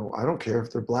don't care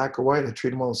if they're black or white. I treat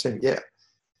them all the same. Yeah,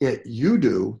 you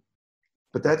do,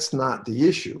 but that's not the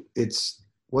issue. It's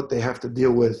what they have to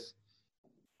deal with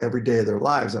every day of their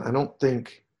lives. And I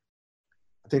think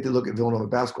they look at Villanova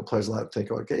basketball players a lot and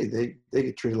think, okay, they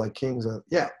get treated like kings.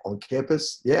 Yeah, on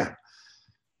campus, yeah.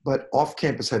 But off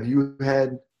campus, have you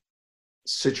had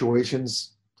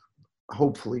situations,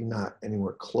 hopefully not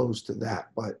anywhere close to that,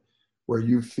 but where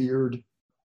you feared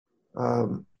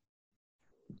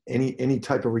any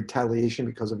type of retaliation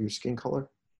because of your skin color?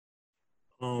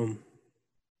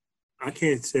 I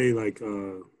can't say like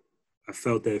I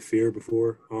felt that fear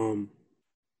before.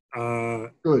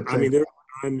 Good. I mean, there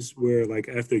are times where like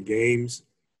after games,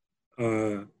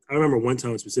 I remember one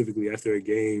time specifically after a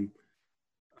game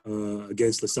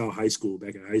against LaSalle High School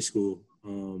back in high school.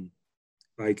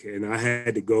 Like, and I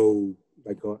had to go.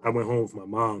 Like, I went home with my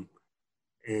mom,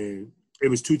 and it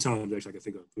was two times actually I could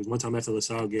think of. It was one time after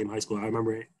LaSalle game, high school. I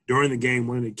remember during the game,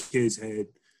 one of the kids had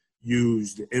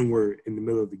used the N word in the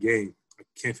middle of the game. I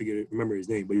can't remember his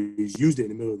name, but he's used it in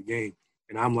the middle of the game,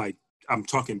 and I'm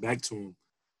talking back to him,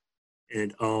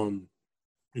 and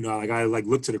you know, like I like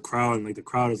looked to the crowd, and like the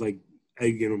crowd is like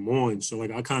egging him on. So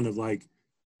like I kind of like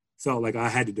felt like I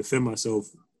had to defend myself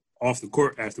off the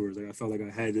court afterwards. Like I felt like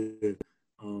I had to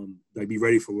like be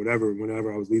ready for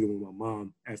whenever I was leaving with my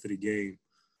mom after the game.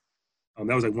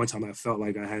 That was like one time I felt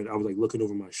like I was like looking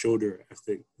over my shoulder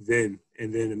after then.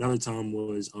 And then another time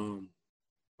was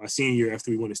my senior year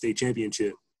after we won the state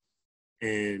championship.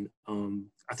 And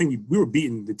I think we were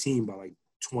beating the team by like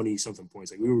 20 something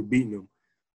points. Like we were beating them.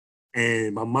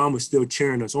 And my mom was still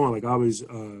cheering us on. Like I was,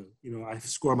 you know, I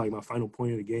scored like my final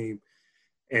point of the game,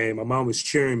 and my mom was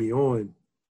cheering me on.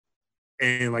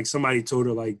 And like somebody told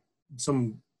her, like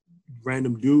some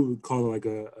random dude called her like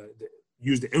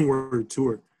used the N word to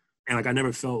her, and like I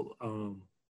never felt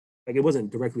like it wasn't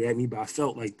directly at me, but I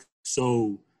felt like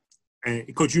so.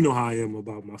 And coach, you know how I am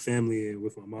about my family and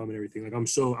with my mom and everything. Like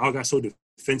I got so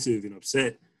defensive and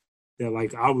upset that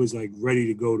like I was like ready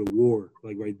to go to war,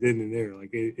 like right then and there.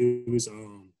 Like it was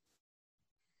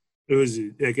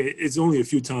like it's only a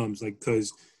few times, like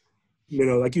because you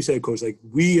know, like you said, coach, like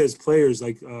we as players,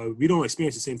 like we don't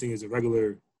experience the same thing as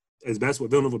Villanova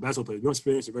basketball players. We don't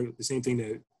experience the same thing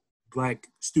that Black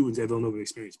students at Villanova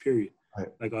experience. Period. Right.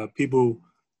 Like people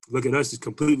look at us as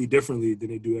completely differently than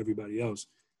they do everybody else,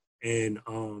 and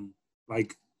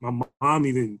like my mom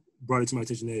even brought it to my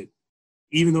attention that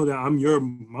even though that I'm your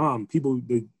mom,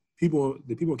 the people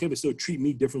on campus still treat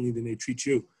me differently than they treat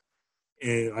you.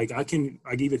 And like I can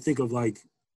even think of like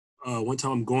one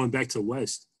time going back to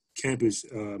West campus,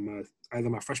 either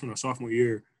my freshman or sophomore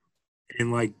year,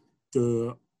 and like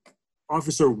the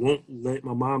officer won't let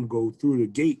my mom go through the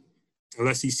gate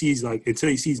until he sees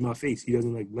my face. He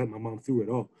doesn't like let my mom through at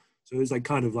all. So it's like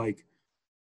kind of like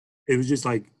it was just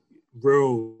like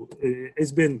real.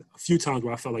 It's been a few times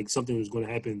where I felt like something was going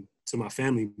to happen to my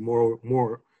family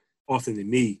more often than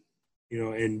me, you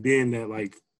know, and being that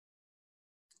like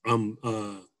I'm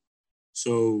gonna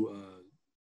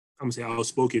say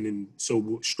outspoken and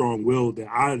so strong-willed that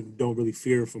I don't really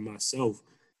fear for myself.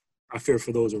 I fear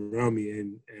for those around me,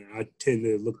 and I tend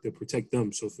to look to protect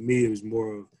them. So for me, it was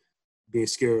more of being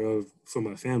scared for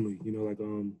my family. You know, like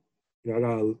you know, I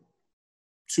got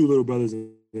two little brothers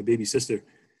and a baby sister,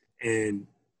 and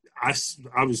I'm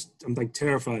like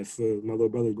terrified for my little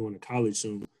brother going to college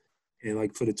soon, and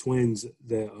like for the twins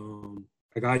that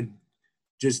like I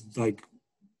just like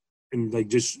and like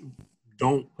just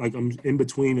don't like I'm in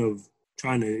between of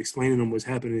trying to explain to them what's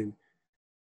happening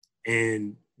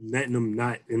and letting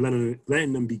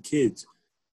them be kids.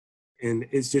 And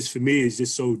it's just for me, it's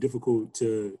just so difficult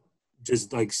to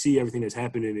just like see everything that's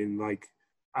happening. And like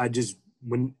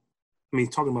talking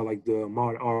about like the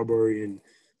Ahmaud Arbery and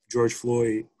George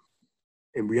Floyd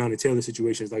and Breonna Taylor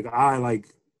situations, like I like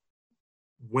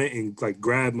went and like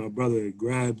grabbed my brother,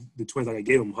 grabbed the twins, like I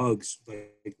gave them hugs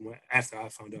like after I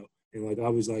found out. And like I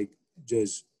was like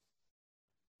just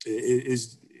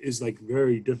it's like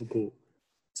very difficult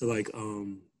to like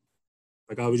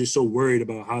I was just so worried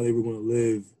about how they were going to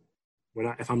live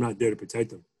if I'm not there to protect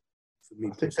them.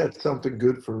 I think that's something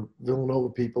good for Villanova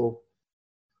people,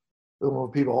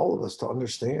 all of us to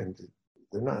understand.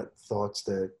 They're not thoughts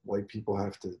that white people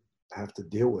have to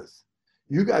deal with.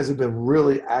 You guys have been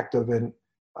really active, and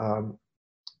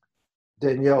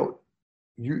Danielle,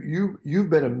 you've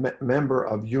been a member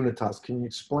of Unitas. Can you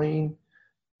explain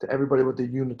to everybody what the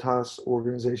Unitas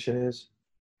organization is?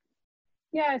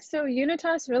 Yeah, so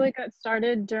Unitas really got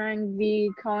started during the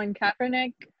Colin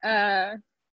Kaepernick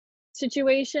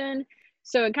situation.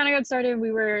 So it kind of got started.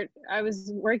 I was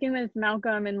working with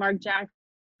Malcolm and Mark Jackson,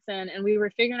 and we were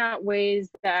figuring out ways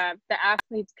that the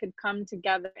athletes could come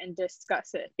together and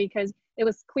discuss it, because it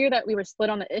was clear that we were split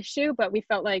on the issue, but we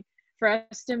felt like for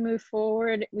us to move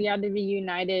forward, we had to be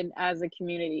united as a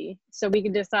community. So we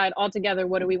could decide all together,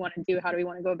 what do we want to do? How do we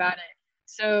want to go about it?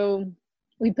 So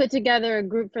we put together a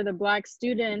group for the Black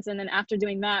students. And then after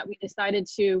doing that, we decided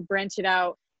to branch it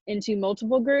out into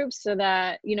multiple groups so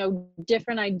that, you know,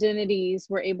 different identities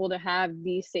were able to have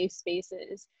these safe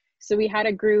spaces. So we had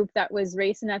a group that was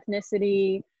race and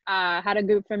ethnicity, had a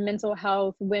group for mental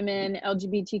health, women,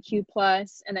 LGBTQ+,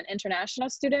 and then international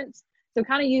students. So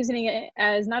kind of using it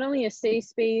as not only a safe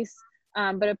space,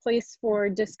 but a place for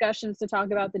discussions to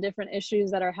talk about the different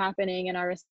issues that are happening in our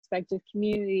respective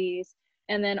communities.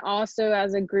 And then also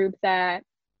as a group that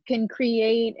can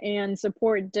create and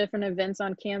support different events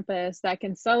on campus that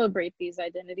can celebrate these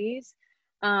identities.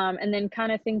 And then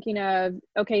kind of thinking of,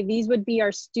 okay, these would be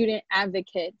our student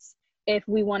advocates if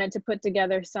we wanted to put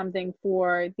together something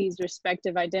for these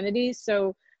respective identities.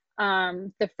 So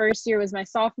the first year was my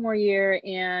sophomore year,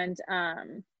 and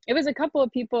it was a couple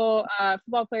of people,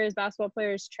 football players, basketball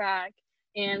players, track,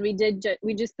 and we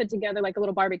just put together like a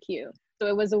little barbecue. So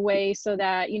it was a way so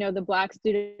that, you know, the Black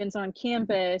students on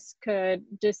campus could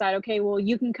decide, okay, well,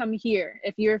 you can come here.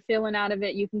 If you're feeling out of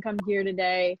it, you can come here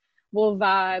today. We'll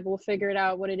vibe, we'll figure it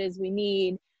out what it is we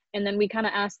need. And then we kind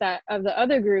of asked that of the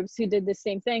other groups who did the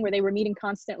same thing, where they were meeting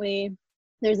constantly.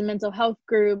 There's a mental health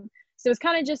group. So it's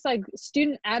kind of just like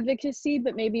student advocacy,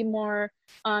 but maybe more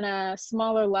on a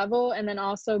smaller level, and then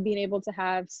also being able to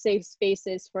have safe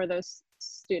spaces for those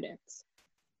students.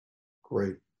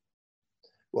 Great.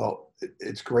 Well,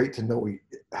 it's great to know we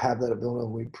have that ability.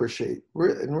 We appreciate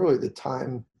and really the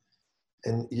time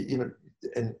and, you know,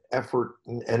 and effort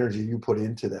and energy you put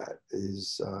into that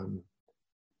is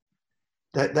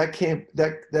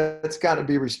that's got to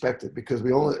be respected, because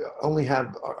we only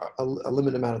have a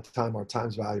limited amount of time. Our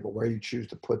time's valuable. Where you choose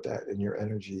to put that in your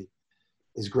energy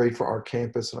is great for our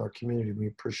campus and our community. We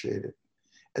appreciate it.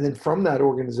 And then from that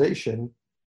organization,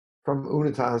 from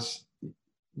Unitas,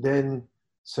 then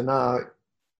Sanaa,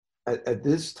 at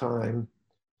this time,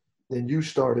 then you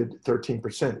started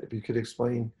 13%. If you could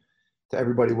explain to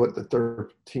everybody what the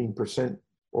 13%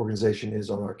 organization is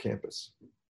on our campus.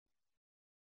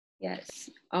 Yes.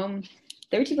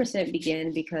 13%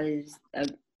 began because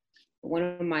one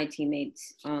of my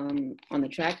teammates on the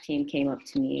track team came up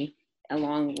to me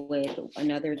along with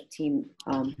another team,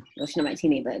 well, she's not my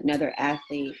teammate, but another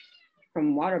athlete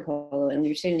from water polo, and we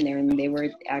were sitting there, and they were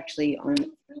actually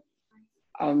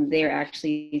they're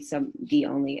actually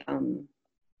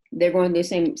they're going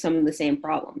through some of the same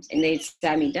problems, and they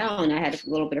sat me down. I had a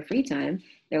little bit of free time.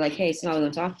 They're like, "Hey, so I'm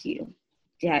going to talk to you.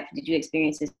 Did you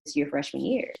experience this your freshman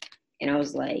year?" And I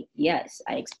was like, "Yes,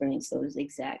 I experienced those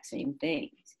exact same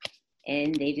things."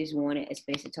 And they just wanted a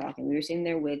space to talk. And we were sitting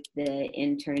there with the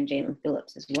intern, Jalen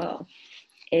Phillips, as well.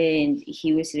 And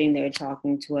he was sitting there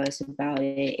talking to us about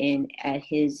it. And at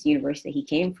his university he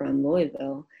came from,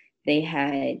 Louisville, they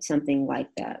had something like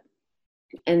that.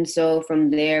 And so from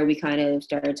there, we kind of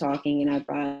started talking, and I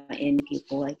brought in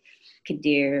people like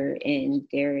Kadir and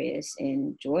Darius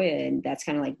and Joya. And that's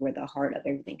kind of like where the heart of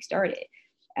everything started.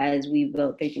 As we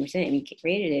built 13%, and we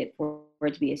created it for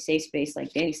it to be a safe space,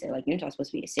 like Danny said, like Unitas was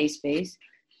supposed to be a safe space,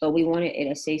 but we wanted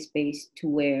it a safe space to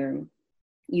where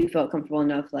you felt comfortable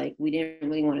enough. Like, we didn't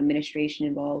really want administration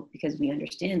involved, because we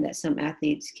understand that some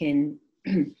athletes can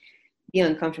be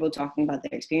uncomfortable talking about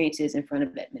their experiences in front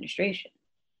of administration.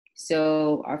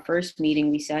 So our first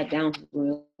meeting, we sat down,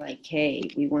 we were like, hey,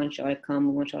 we want y'all to come,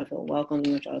 we want y'all to feel welcome,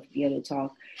 we want y'all to be able to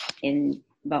talk and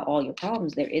about all your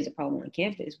problems. There is a problem on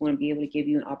campus. We want to be able to give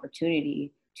you an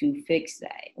opportunity to fix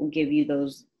that and give you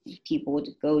those people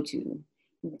to go to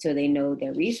so they know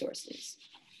their resources.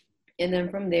 And then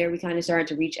from there, we kind of started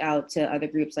to reach out to other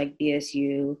groups like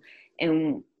BSU.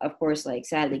 And of course, like,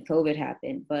 sadly, COVID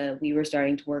happened, but we were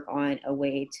starting to work on a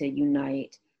way to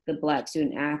unite the Black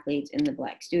student athletes and the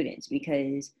Black students,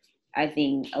 because I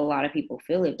think a lot of people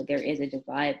feel it, but there is a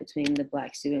divide between the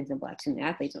Black students and Black student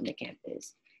athletes on the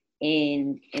campus.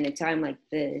 And in a time like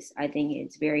this, I think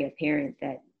it's very apparent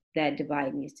that that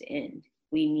divide needs to end.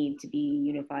 We need to be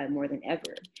unified more than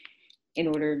ever in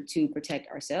order to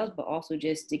protect ourselves, but also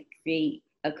just to create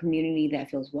a community that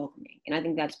feels welcoming. And I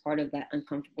think that's part of that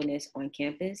uncomfortableness on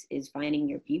campus, is finding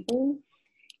your people.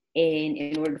 And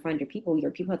in order to find your people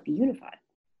have to be unified.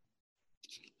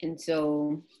 And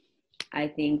so I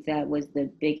think that was the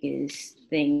biggest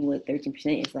thing with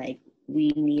 13%, is like,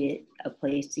 we needed a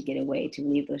place to get away, to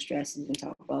relieve those stresses and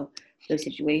talk about those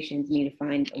situations. We need to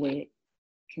find a way to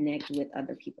connect with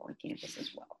other people on campus as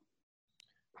well.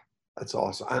 That's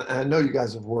awesome. I know you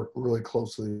guys have worked really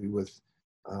closely with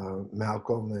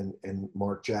Malcolm and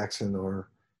Mark Jackson, our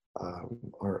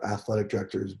athletic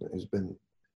director, has been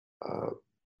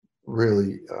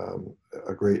really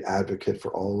a great advocate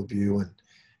for all of you.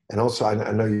 And also,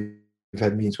 I know you've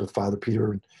had meetings with Father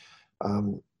Peter,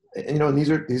 and you know, and these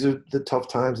are the tough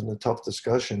times and the tough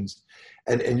discussions,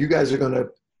 and you guys are gonna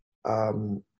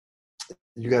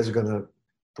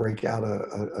break out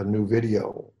a new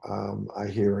video, I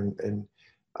hear, and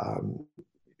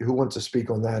who wants to speak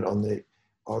on that, on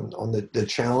the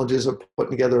challenges of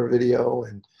putting together a video?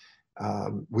 And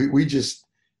we just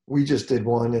did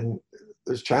one, and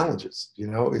there's challenges. You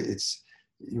know,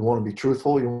 you want to be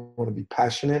truthful, you want to be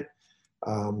passionate,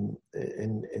 and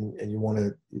you want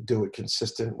to do it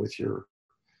consistent with your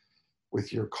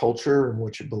culture and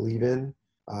what you believe in.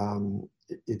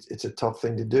 It's a tough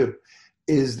thing to do.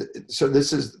 So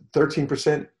this is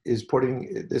 13% is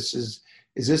putting this is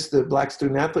this the Black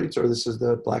student athletes, or this is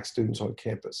the Black students on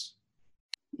campus?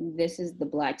 This is the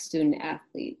Black student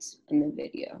athletes in the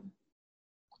video.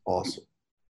 Awesome.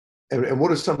 And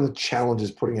what are some of the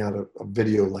challenges putting out a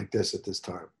video like this at this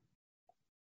time?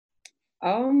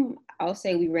 I'll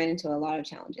say we ran into a lot of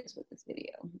challenges with this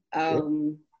video.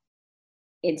 Sure.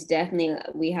 It's definitely,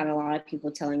 we had a lot of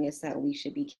people telling us that we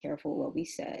should be careful what we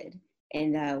said,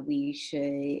 and that we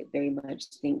should very much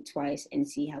think twice and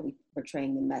see how we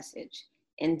portraying the message.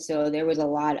 And so there was a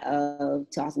lot of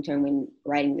toss and turn when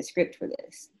writing the script for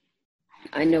this.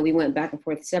 I know we went back and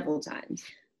forth several times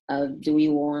of, do we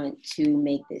want to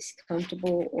make this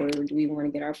comfortable, or do we want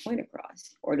to get our point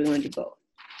across, or do we want to do both?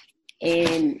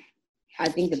 And I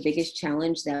think the biggest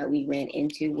challenge that we ran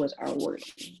into was our wording,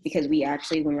 because we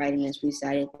actually, when writing this, we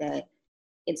decided that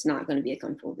it's not going to be a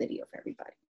comfortable video for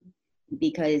everybody,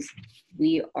 because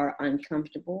we are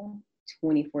uncomfortable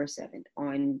 24/7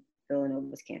 on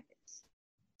Villanova's campus.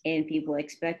 And people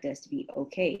expect us to be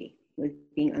okay with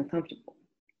being uncomfortable.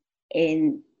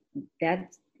 And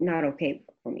that's not okay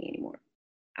for me anymore.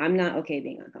 I'm not okay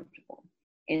being uncomfortable.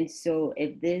 And so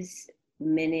if this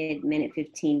minute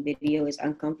 15 video is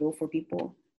uncomfortable for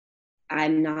people,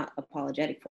 I'm not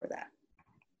apologetic for that,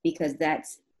 because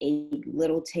that's a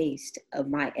little taste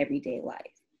of my everyday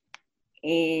life.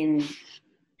 And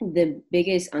the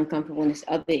biggest uncomfortableness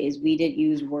of it is we did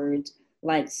use words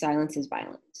like silence is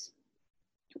violence.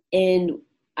 And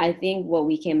I think what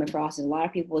we came across is a lot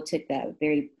of people took that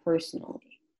very personally.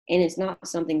 And it's not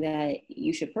something that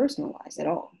you should personalize at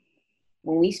all.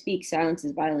 When we speak silence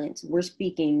is violence, we're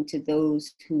speaking to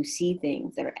those who see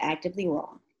things that are actively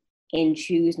wrong and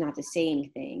choose not to say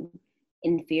anything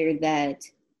in fear that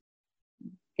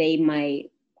they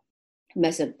might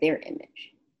mess up their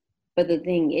image. But the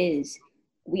thing is,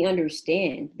 we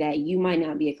understand that you might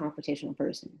not be a confrontational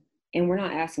person, and we're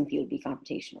not asking people to be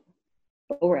confrontational,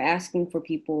 but we're asking for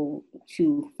people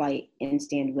to fight and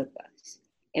stand with us.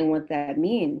 And what that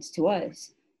means to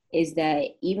us is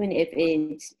that even if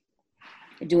it's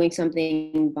doing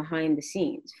something behind the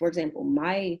scenes, for example,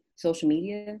 my social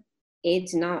media,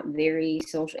 it's not very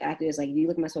social active. It's like, if you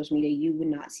look at my social media, you would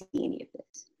not see any of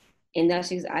this. And that's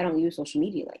because I don't use social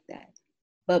media like that.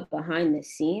 But behind the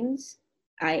scenes,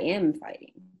 I am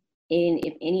fighting. And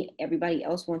if everybody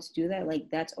else wants to do that, like,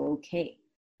 that's okay.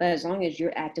 But as long as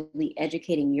you're actively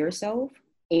educating yourself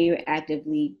and you're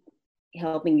actively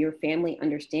helping your family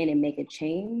understand and make a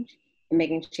change, and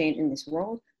making a change in this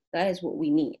world, that is what we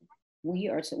need.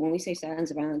 When we say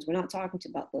silence of violence, we're not talking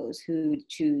about those who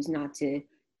choose not to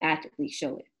actively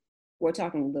show it. We're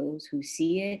talking to those who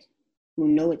see it, who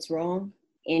know it's wrong,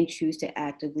 and choose to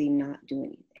actively not do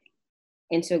anything.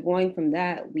 And so going from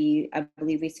that, I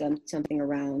believe we said something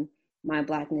around, my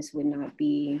Blackness will no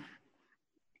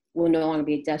longer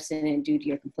be a death sentence due to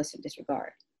your complicit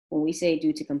disregard. When we say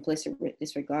due to complicit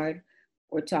disregard,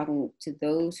 we're talking to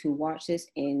those who watch this,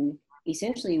 and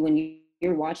essentially when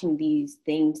you're watching these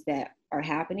things that are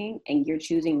happening and you're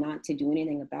choosing not to do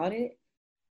anything about it,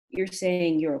 you're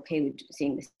saying you're okay with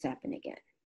seeing this happen again.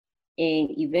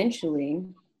 And eventually,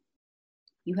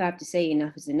 you have to say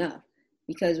enough is enough.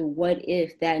 Because what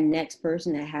if that next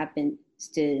person that happens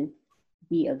to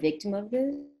be a victim of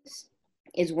this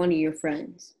is one of your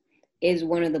friends, is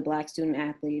one of the Black student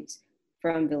athletes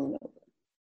from Villanova?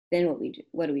 Then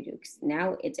what do we do? 'Cause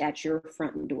now it's at your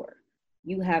front door.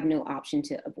 You have no option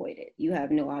to avoid it. You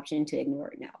have no option to ignore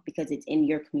it now, because it's in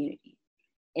your community.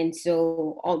 And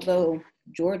so although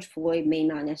George Floyd may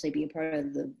not necessarily be a part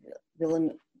of the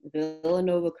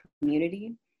Villanova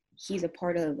community, he's a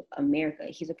part of America.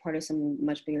 He's a part of something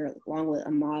much bigger, along with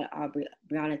Ahmaud Arbery,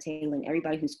 Breonna Taylor, and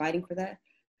everybody who's fighting for that.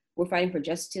 We're fighting for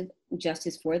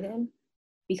justice for them,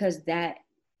 because that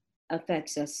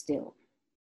affects us still.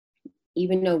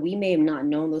 Even though we may have not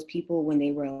known those people when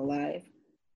they were alive,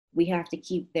 we have to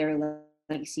keep their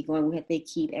legacy going. We have to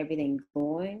keep everything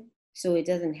going so it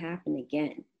doesn't happen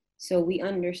again. So we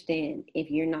understand,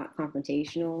 if you're not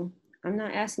confrontational, I'm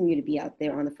not asking you to be out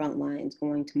there on the front lines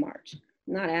going to march.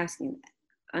 I'm not asking that.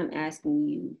 I'm asking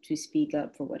you to speak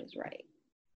up for what is right.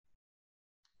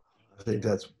 I think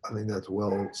that's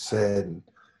well said.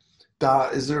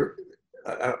 Da,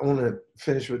 I want to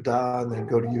finish with Da and then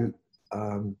go to you,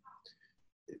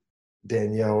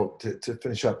 Danielle, to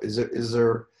finish up. Is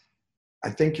there, I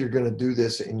think you're going to do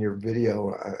this in your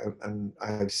video, and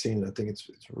I've seen it. I think it's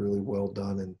really well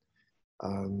done. And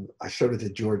I showed it to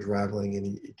George Raveling, and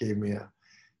he gave me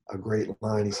a great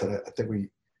line. He said, I think we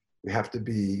have to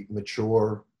be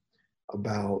mature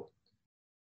about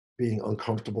being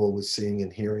uncomfortable with seeing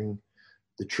and hearing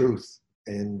the truth,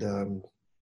 and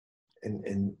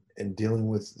dealing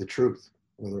with the truth,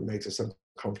 whether it makes us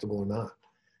uncomfortable or not.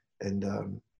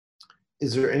 And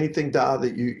is there anything, Da,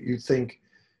 that you think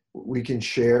we can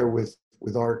share with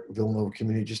our Villanova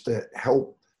community just to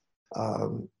help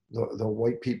the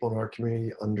white people in our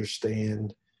community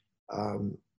understand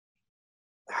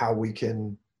how we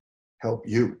can help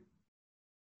you?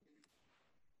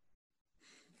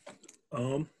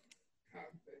 I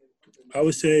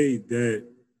would say that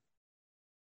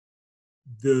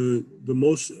the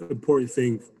most important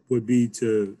thing would be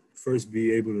to first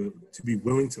be able to be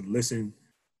willing to listen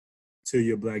to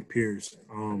your Black peers,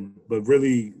 but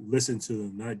really listen to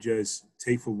them, not just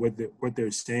take for what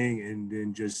they're saying and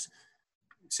then just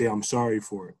say I'm sorry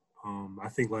for it. I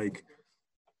think like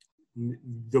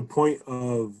the point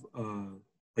of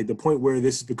the point where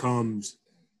this becomes,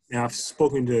 and I've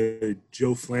spoken to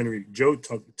Joe Flannery. Joe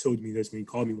told me this when he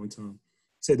called me one time.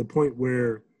 He said the point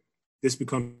where this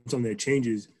becomes something that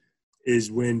changes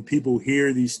is when people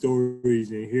hear these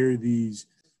stories and hear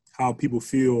how people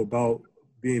feel about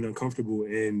being uncomfortable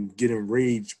and get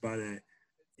enraged by that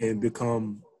and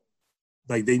become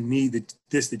like they need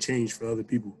this to change for other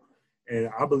people. And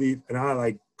I believe, and I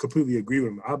like completely agree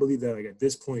with him. I believe that like at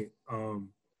this point,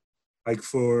 like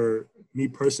for me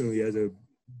personally as a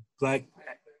black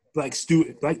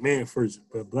student, black man first,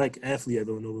 but black athlete at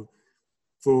Villanova,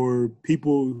 for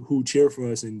people who cheer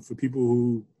for us and for people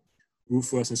who root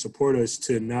for us and support us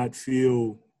to not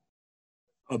feel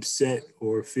upset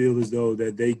or feel as though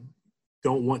that they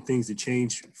don't want things to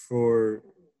change for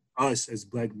us as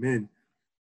Black men,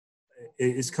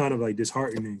 it's kind of like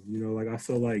disheartening. You know, like I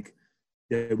feel like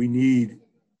that we need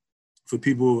for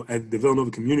people at the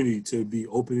Villanova community to be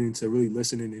open and to really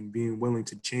listening and being willing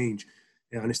to change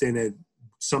and understand that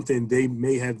something they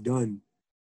may have done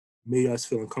made us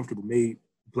feel uncomfortable, made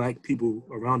Black people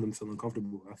around them feel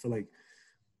uncomfortable. I feel like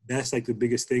that's like the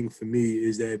biggest thing for me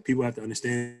is that people have to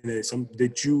understand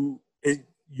that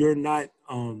you're not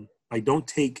like don't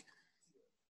take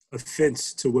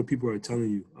offense to what people are telling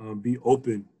you. Be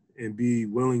open and be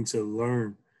willing to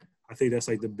learn. I think that's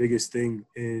like the biggest thing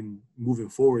in moving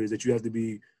forward is that you have to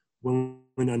be willing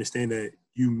to understand that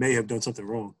you may have done something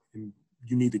wrong and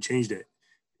you need to change that.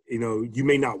 You know, you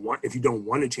may not want, if you don't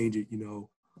want to change it, you know,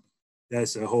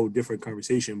 that's a whole different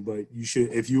conversation. But you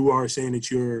should, if you are saying that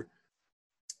you're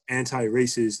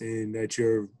anti-racist and that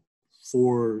you're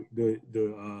for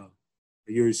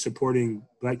you're supporting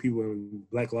Black people and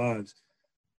Black lives,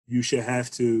 you should have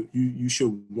to, you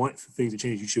should want for things to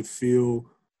change. You should feel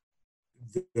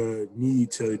the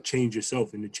need to change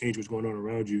yourself and to change what's going on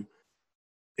around you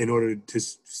in order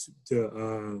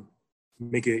to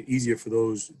make it easier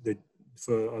for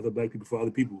for other Black people, for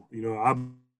other people. You know, I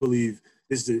believe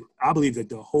that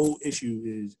the whole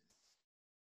issue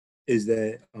is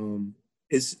that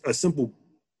it's a simple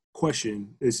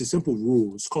question. It's a simple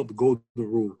rule. It's called the golden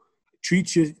rule.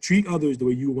 Treat others the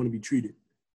way you want to be treated.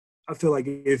 I feel like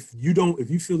if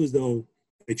you feel as though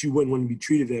that you wouldn't want to be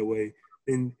treated that way,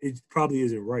 then it probably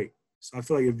isn't right. So I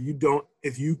feel like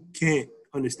if you can't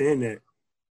understand that,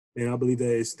 then I believe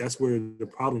that that's where the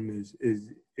problem is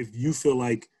if you feel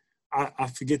like, I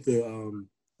forget the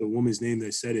woman's name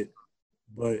that said it,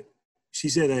 but she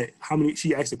said that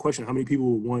she asked the question, how many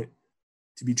people would want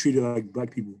to be treated like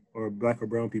Black people or Black or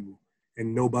brown people,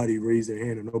 and nobody raised their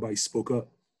hand or nobody spoke up.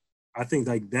 I think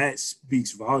like that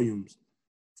speaks volumes,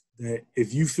 that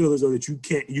if you feel as though that you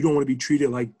don't want to be treated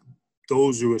like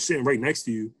those who are sitting right next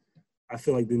to you, I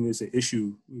feel like then there's an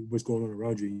issue with what's going on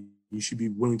around you. You should be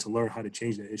willing to learn how to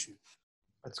change that issue.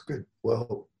 That's good.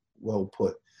 Well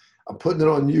put. I'm putting it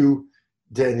on you,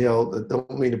 Danielle. I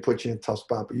don't mean to put you in a tough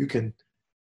spot, but you can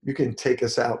take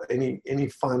us out. Any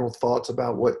final thoughts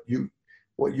about what you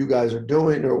guys are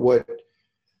doing, or what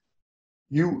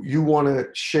you want to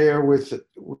share with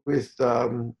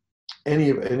any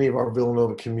of our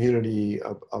Villanova community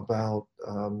about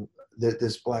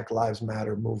this Black Lives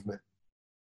Matter movement?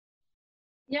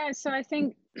 Yeah, so I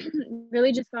think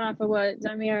really just going off of what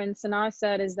Zamir and Sanaa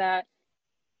said is that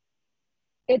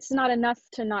it's not enough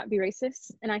to not be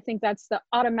racist. And I think that's the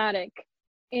automatic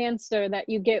answer that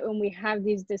you get when we have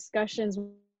these discussions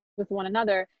with one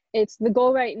another. It's the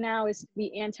goal right now is to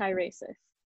be anti-racist.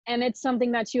 And it's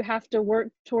something that you have to work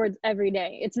towards every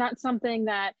day. It's not something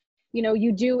that, you know,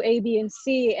 you do A, B, and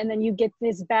C, and then you get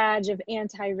this badge of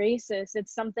anti-racist.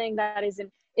 It's something that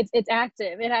it's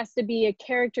active. It has to be a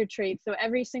character trait. So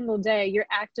every single day you're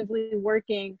actively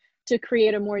working to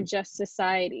create a more just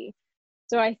society.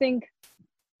 So I think,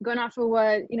 going off of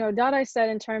what Dada said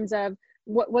in terms of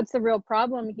what's the real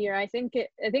problem here, I think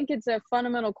it's a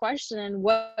fundamental question: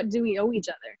 what do we owe each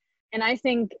other? And I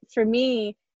think for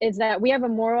me, is that we have a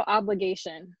moral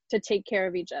obligation to take care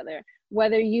of each other.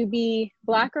 Whether you be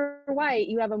Black or white,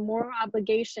 you have a moral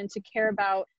obligation to care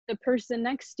about the person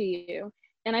next to you.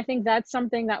 And I think that's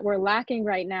something that we're lacking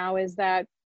right now, is that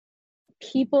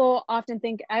people often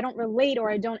think, I don't relate or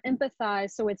I don't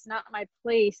empathize, so it's not my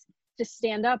place to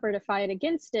stand up or to fight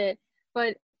against it.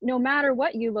 But no matter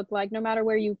what you look like, no matter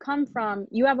where you come from,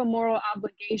 you have a moral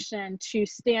obligation to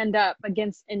stand up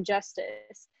against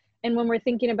injustice. And when we're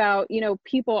thinking about,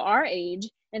 people our age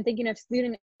and thinking of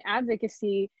student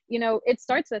advocacy, it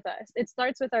starts with us. It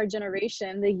starts with our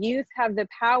generation. The youth have the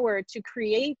power to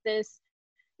create this,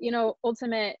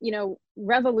 ultimate,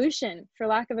 revolution, for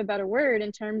lack of a better word,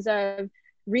 in terms of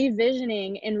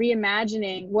revisioning and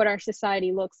reimagining what our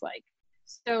society looks like.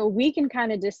 So we can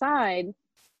kind of decide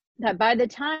that by the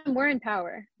time we're in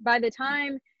power, by the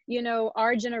time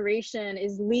our generation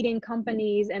is leading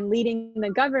companies and leading the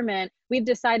government, we've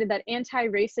decided that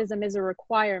anti-racism is a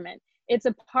requirement. It's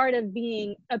a part of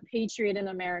being a patriot in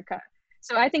America.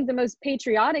 So I think the most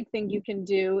patriotic thing you can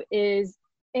do is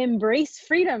embrace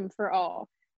freedom for all.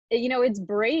 It's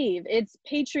brave, it's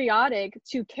patriotic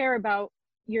to care about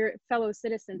your fellow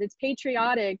citizens. It's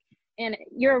patriotic, and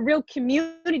you're a real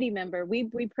community member. We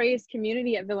praise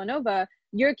community at Villanova.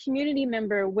 You're a community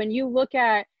member when you look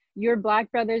at your Black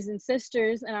brothers and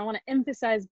sisters, and I want to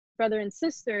emphasize brother and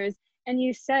sisters, and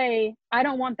you say, I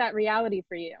don't want that reality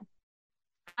for you.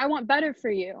 I want better for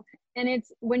you. And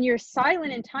it's when you're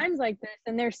silent in times like this,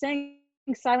 and they're saying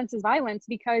silence is violence,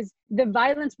 because the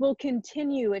violence will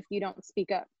continue if you don't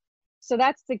speak up. So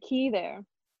that's the key there.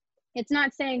 It's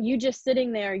not saying you just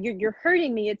sitting there, you're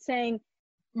hurting me. It's saying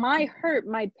my hurt,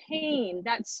 my pain,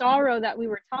 that sorrow that we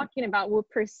were talking about will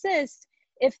persist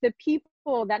if the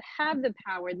people that have the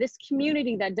power, this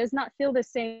community that does not feel the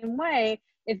same way,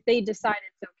 if they decide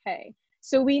it's okay.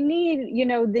 So we need,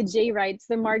 the Jay Wrights,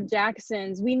 the Mark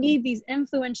Jacksons, we need these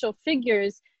influential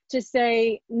figures to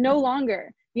say no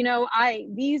longer,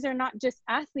 these are not just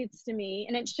athletes to me,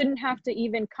 and it shouldn't have to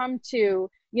even come to,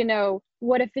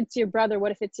 what if it's your brother?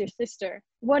 What if it's your sister?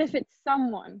 What if it's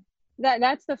someone?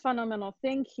 That's the fundamental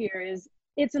thing here, is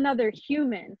it's another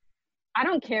human. I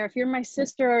don't care if you're my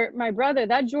sister or my brother.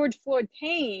 That George Floyd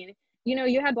pain,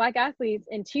 you had Black athletes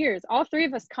in tears. All three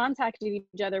of us contacted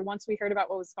each other once we heard about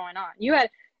what was going on. You had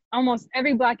almost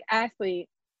every Black athlete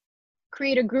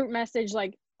create a group message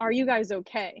like, are you guys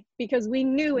okay? Because we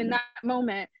knew in that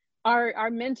moment, our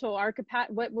mental,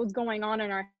 what was going on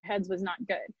in our heads was not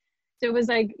good. So it was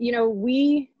like,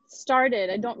 we started,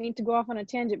 I don't mean to go off on a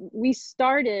tangent, we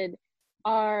started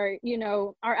our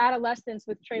adolescence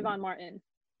with Trayvon Martin.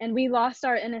 And we lost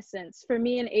our innocence. For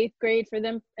me in 8th grade, for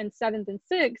them in 7th and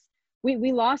 6th,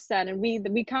 we lost that. And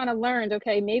we kind of learned,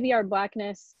 okay, maybe our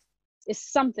Blackness is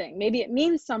something. Maybe it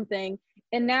means something.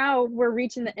 And now we're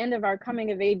reaching the end of our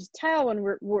coming of age tale, and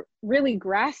we're really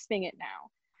grasping it now.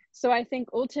 So I think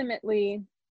ultimately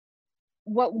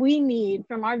what we need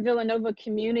from our Villanova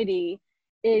community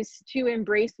is to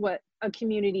embrace what a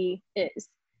community is.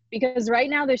 Because right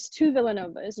now there's two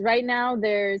Villanovas. Right now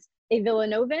there's a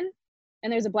Villanovan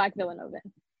and there's a Black Villanovan.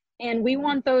 And we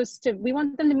want them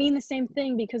to mean the same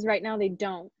thing, because right now they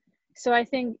don't. So I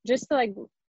think, just to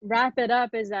wrap it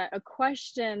up, is that a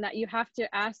question that you have to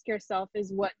ask yourself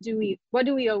is, what do we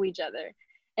owe each other?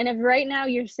 And if right now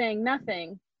you're saying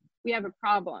nothing, we have a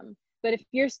problem. But if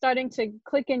you're starting to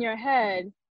click in your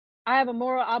head, I have a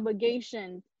moral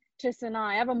obligation to Sanaa,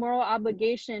 I have a moral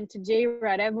obligation to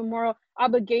J-Red, I have a moral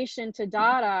obligation to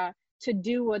Dada to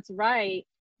do what's right,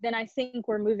 then I think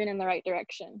we're moving in the right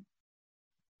direction.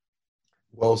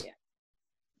 Well, yeah.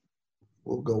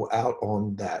 We'll go out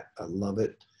on that. I love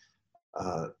it.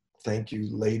 Thank you,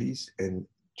 ladies and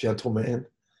gentlemen.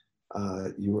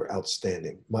 You were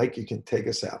outstanding. Mike, you can take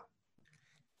us out.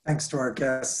 Thanks to our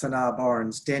guests, Sanaa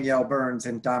Barnes, Danielle Burns,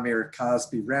 and Damir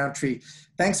Cosby Roundtree.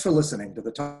 Thanks for listening to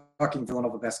the Talking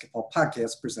Villanova Basketball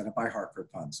podcast presented by Hartford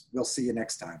Funds. We'll see you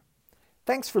next time.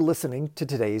 Thanks for listening to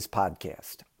today's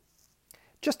podcast.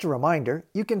 Just a reminder,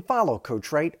 you can follow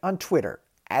Coach Wright on Twitter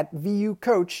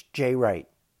 @VUCoachJWright.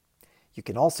 You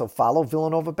can also follow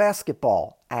Villanova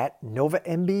Basketball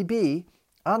 @NovaMBB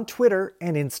on Twitter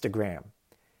and Instagram.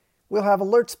 We'll have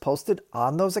alerts posted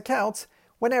on those accounts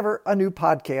whenever a new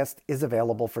podcast is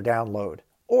available for download.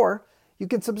 Or you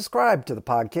can subscribe to the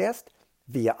podcast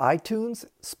via iTunes,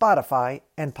 Spotify,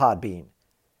 and Podbean.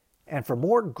 And for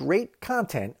more great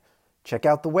content, check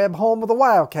out the web home of the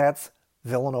Wildcats,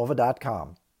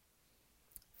 villanova.com.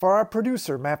 For our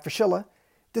producer, Matt Fraschilla,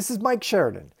 this is Mike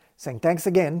Sheridan saying thanks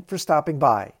again for stopping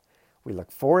by. We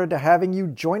look forward to having you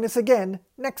join us again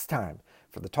next time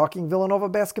for the Talking Villanova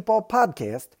Basketball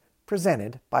podcast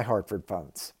presented by Hartford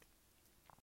Funds.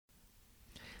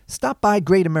 Stop by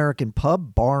Great American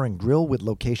Pub, Bar, and Grill with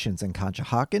locations in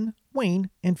Conshohocken, Wayne,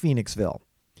 and Phoenixville.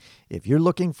 If you're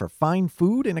looking for fine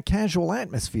food and a casual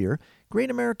atmosphere,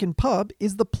 Great American Pub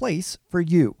is the place for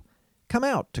you. Come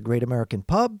out to Great American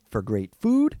Pub for great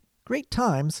food, great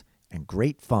times, and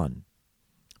great fun.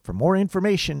 For more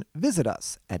information, visit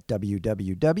us at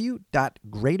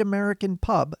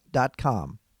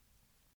www.greatamericanpub.com.